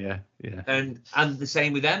 Yeah. And the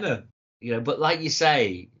same with Emma, you know. But like you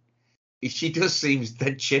say, she does seem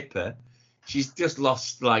dead chipper. She's just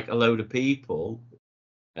lost like a load of people.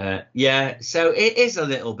 So it is a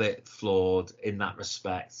little bit flawed in that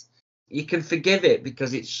respect. You can forgive it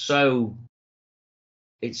because it's so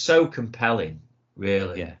compelling,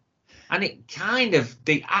 really. Yeah. And it kind of,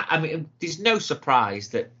 there's no surprise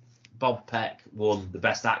that Bob Peck won the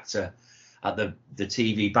Best Actor at the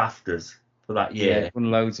TV BAFTAs for that year. Yeah, it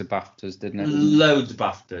won loads of BAFTAs, didn't it? Loads of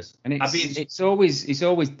BAFTAs. And it's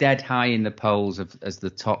always dead high in the polls as the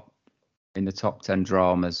top 10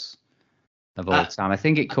 dramas of all time. I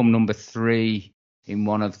think it come number 3 in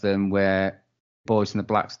one of them, where Boys and the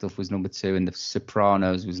Black Stuff was number 2 and The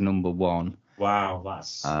Sopranos was number 1. Wow,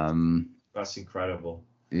 that's incredible.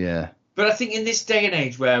 Yeah. But I think in this day and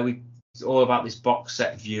age where it's all about this box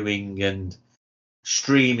set viewing and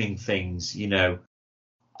streaming things, you know,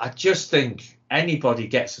 I just think anybody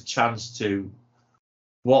gets a chance to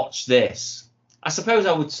watch this. I suppose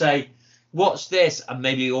I would say watch this and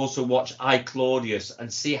maybe also watch I, Claudius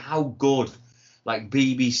and see how good like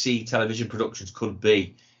BBC television productions could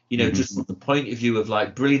be. You know, just from the point of view of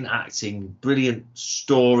like brilliant acting, brilliant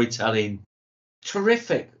storytelling,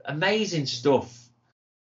 terrific, amazing stuff.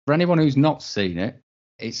 For anyone who's not seen it,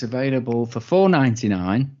 it's available for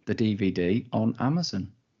 $4.99, the DVD, on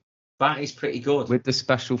Amazon. That is pretty good. With the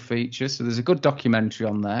special features. So there's a good documentary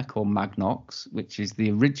on there called Magnox, which is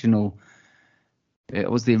the original.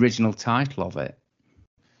 It was the original title of it.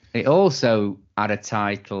 It also had a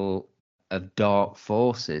title of Dark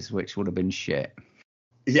Forces, which would have been shit.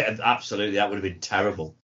 Yeah, absolutely. That would have been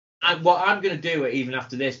terrible. And what I'm going to do, even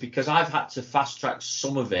after this, because I've had to fast track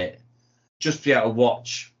some of it just to be able to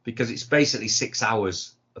watch, because it's basically 6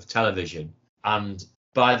 hours of television. And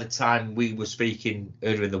by the time we were speaking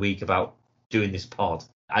earlier in the week about doing this pod,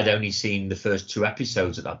 I'd only seen the first 2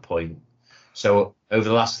 episodes at that point. So over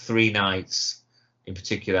the last 3 nights in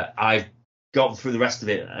particular, I've gotten through the rest of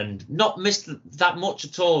it and not missed that much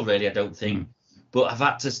at all, really, I don't think. But I've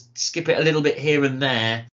had to skip it a little bit here and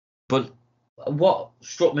there. But what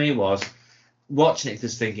struck me was watching it,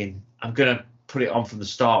 just thinking, I'm going to put it on from the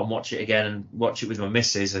start and watch it again and watch it with my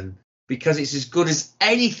missus. And because it's as good as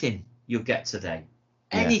anything you'll get today.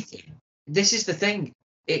 Anything. Yeah. This is the thing.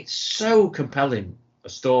 It's so compelling, a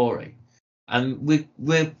story. And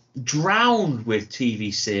we're drowned with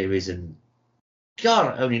TV series, and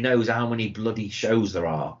God only knows how many bloody shows there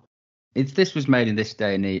are. If this was made in this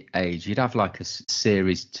day and age, you'd have like a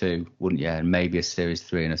series 2, wouldn't you? And maybe a series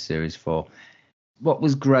 3 and a series 4. What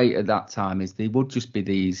was great at that time is they would just be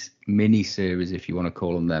these mini series, if you want to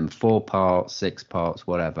call them 4 parts, 6 parts,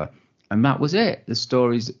 whatever. And that was it. The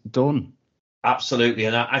story's done. Absolutely.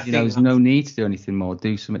 And I think there's no need to do anything more.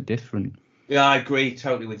 Do something different. Yeah, I agree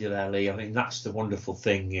totally with you there, Lee. I mean, that's the wonderful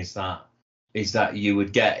thing is that you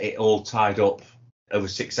would get it all tied up over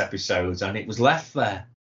 6 episodes and it was left there.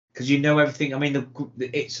 Because you know everything. I mean,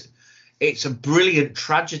 it's a brilliant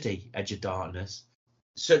tragedy, Edge of Darkness.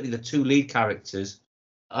 Certainly the 2 lead characters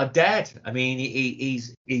are dead. I mean,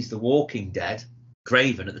 he's the Walking Dead,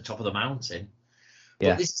 Craven at the top of the mountain.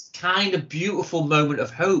 But this kind of beautiful moment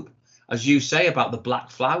of hope, as you say, about the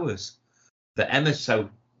black flowers that Emma so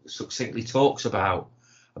succinctly talks about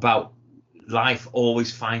life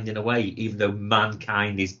always finding a way, even though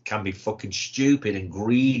mankind can be fucking stupid and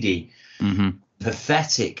greedy.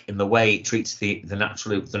 Pathetic in the way it treats the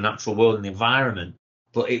natural world and the environment,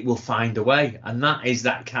 but it will find a way, and that is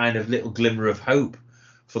that kind of little glimmer of hope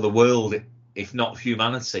for the world, if not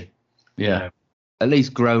humanity. Yeah, you know? At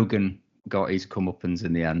least Grogan got his comeuppance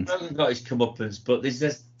in the end. Grogan got his comeuppance, but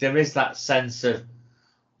there is that sense of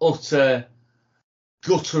utter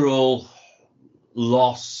guttural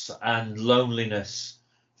loss and loneliness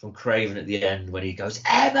from Craven at the end when he goes,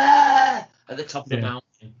 Emma, at the top of the mountain.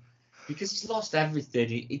 Because he's lost everything.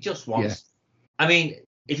 He just wants. I mean,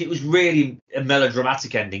 if it was really a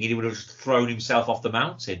melodramatic ending, he would have just thrown himself off the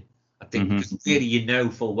mountain. I think because really you know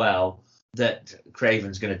full well that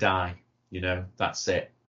Craven's going to die. You know, that's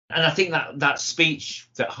it. And I think that speech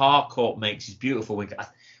that Harcourt makes is beautiful. We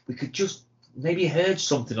could just maybe heard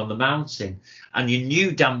something on the mountain, and you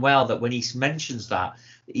knew damn well that when he mentions that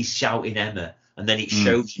he's shouting Emma, and then it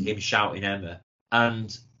shows him shouting Emma,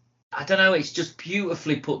 and I don't know, it's just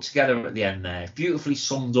beautifully put together at the end there, beautifully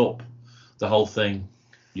summed up the whole thing.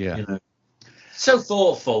 Yeah. You know? So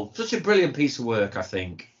thoughtful, such a brilliant piece of work, I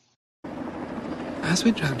think. As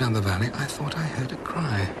we drove down the valley, I thought I heard a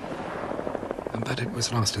cry, but it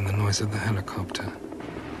was lost in the noise of the helicopter.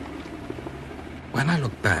 When I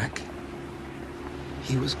looked back,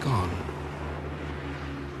 he was gone.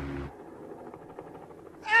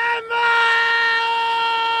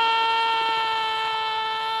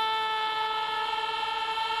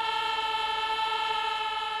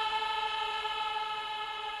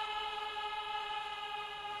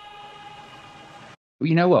 Well,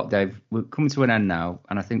 you know what, Dave? We're coming to an end now,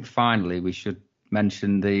 and I think finally we should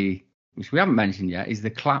mention which we haven't mentioned yet, is the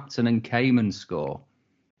Clapton and Kamen score.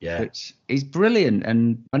 Yeah. Which is brilliant,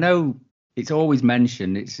 and I know it's always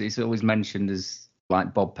mentioned. It's always mentioned as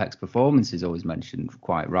like Bob Peck's performance is always mentioned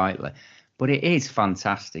quite rightly, but it is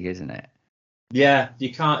fantastic, isn't it? Yeah,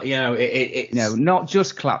 you can't, it's... not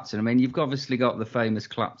just Clapton. I mean, you've obviously got the famous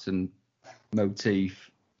Clapton motif,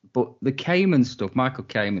 but the Kamen stuff, Michael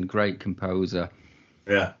Kamen, great composer.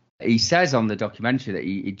 Yeah. He says on the documentary that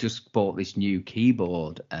he just bought this new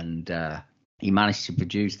keyboard and he managed to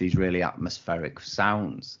produce these really atmospheric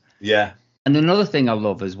sounds. Yeah. And another thing I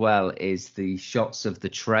love as well is the shots of the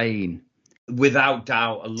train. Without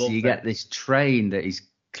doubt, I love So you get this train that is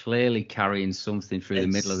clearly carrying something through the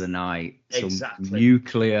middle of the night. Exactly. Some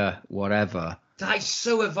nuclear whatever. That's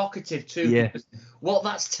so evocative too. Yeah. Because what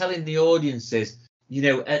that's telling the audience is,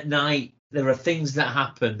 at night, there are things that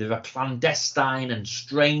happen. There are clandestine and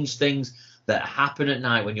strange things that happen at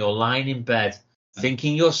night when you're lying in bed,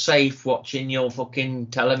 thinking you're safe, watching your fucking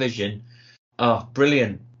television. Oh,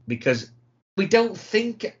 brilliant. Because we don't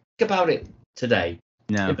think about it today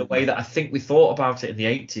in the way that I think we thought about it in the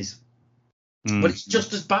 80s. But it's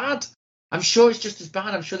just as bad. I'm sure it's just as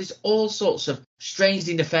bad. I'm sure there's all sorts of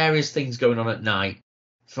strangely nefarious things going on at night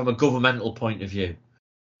from a governmental point of view.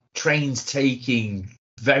 Trains taking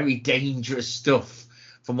very dangerous stuff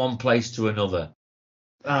from one place to another.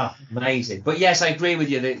 Ah, amazing. But yes, I agree with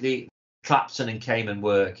you. The Clapton and Kamen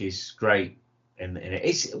work is great in it.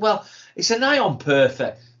 It's a nigh on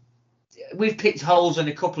perfect. We've picked holes in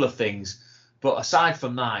a couple of things, but aside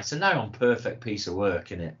from that, it's a nigh on perfect piece of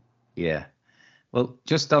work, isn't it? Yeah. Well,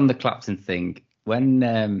 just on the Clapton thing, when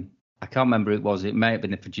I can't remember who it was, it may have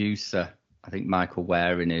been the producer, I think Michael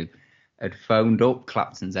Waring, who had phoned up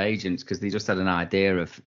Clapton's agents because they just had an idea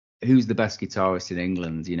of who's the best guitarist in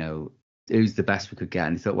England, you know, who's the best we could get.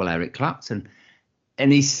 And he thought, well, Eric Clapton.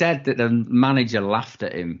 And he said that the manager laughed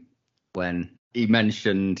at him when he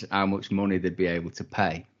mentioned how much money they'd be able to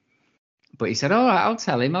pay. But he said, all right, I'll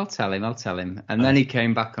tell him. And then he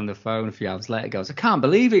came back on the phone a few hours later, goes, I can't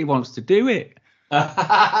believe it, he wants to do it. But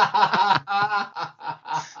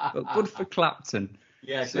good for Clapton.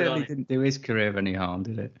 Yeah, certainly didn't do his career any harm,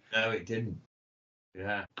 did it? No, it didn't.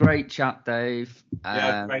 Yeah. Great chat, Dave.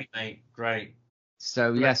 Yeah, great, mate. Great.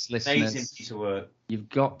 So, yes, listeners, amazing piece of work. You've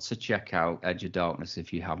got to check out Edge of Darkness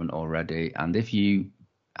if you haven't already. And if you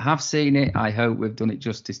have seen it, I hope we've done it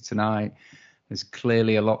justice tonight. There's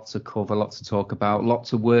clearly a lot to cover, a lot to talk about, a lot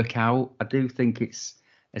to work out. I do think it's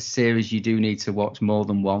a series you do need to watch more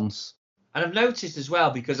than once. And I've noticed as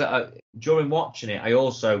well, because during watching it, I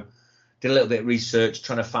also did a little bit of research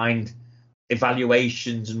trying to find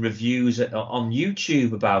evaluations and reviews on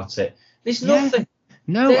YouTube about it. There's nothing.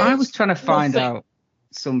 No, I was trying to find out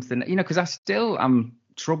something, you know, because I still am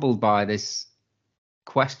troubled by this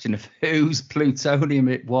question of whose plutonium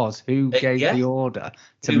it was, who gave the order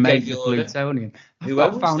to make the plutonium. I've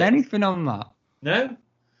not found anything on that. No.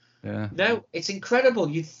 Yeah. No, it's incredible.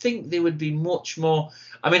 You'd think there would be much more.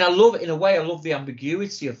 I mean, I love the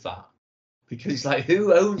ambiguity of that, because it's like,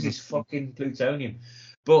 who owns this fucking plutonium?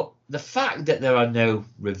 But the fact that there are no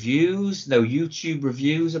reviews, no YouTube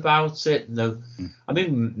reviews about it, I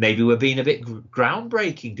mean, maybe we're being a bit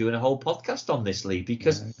groundbreaking doing a whole podcast on this, Lee,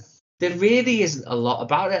 because there really isn't a lot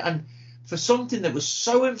about it. And for something that was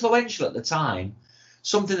so influential at the time,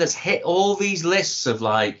 something that's hit all these lists of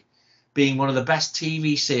like being one of the best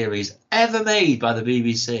TV series ever made by the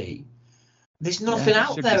BBC, there's nothing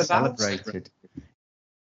out there about it.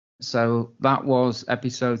 So that was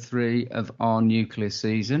episode 3 of our nuclear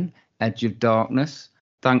season, Edge of Darkness.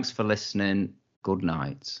 Thanks for listening. Good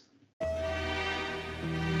night.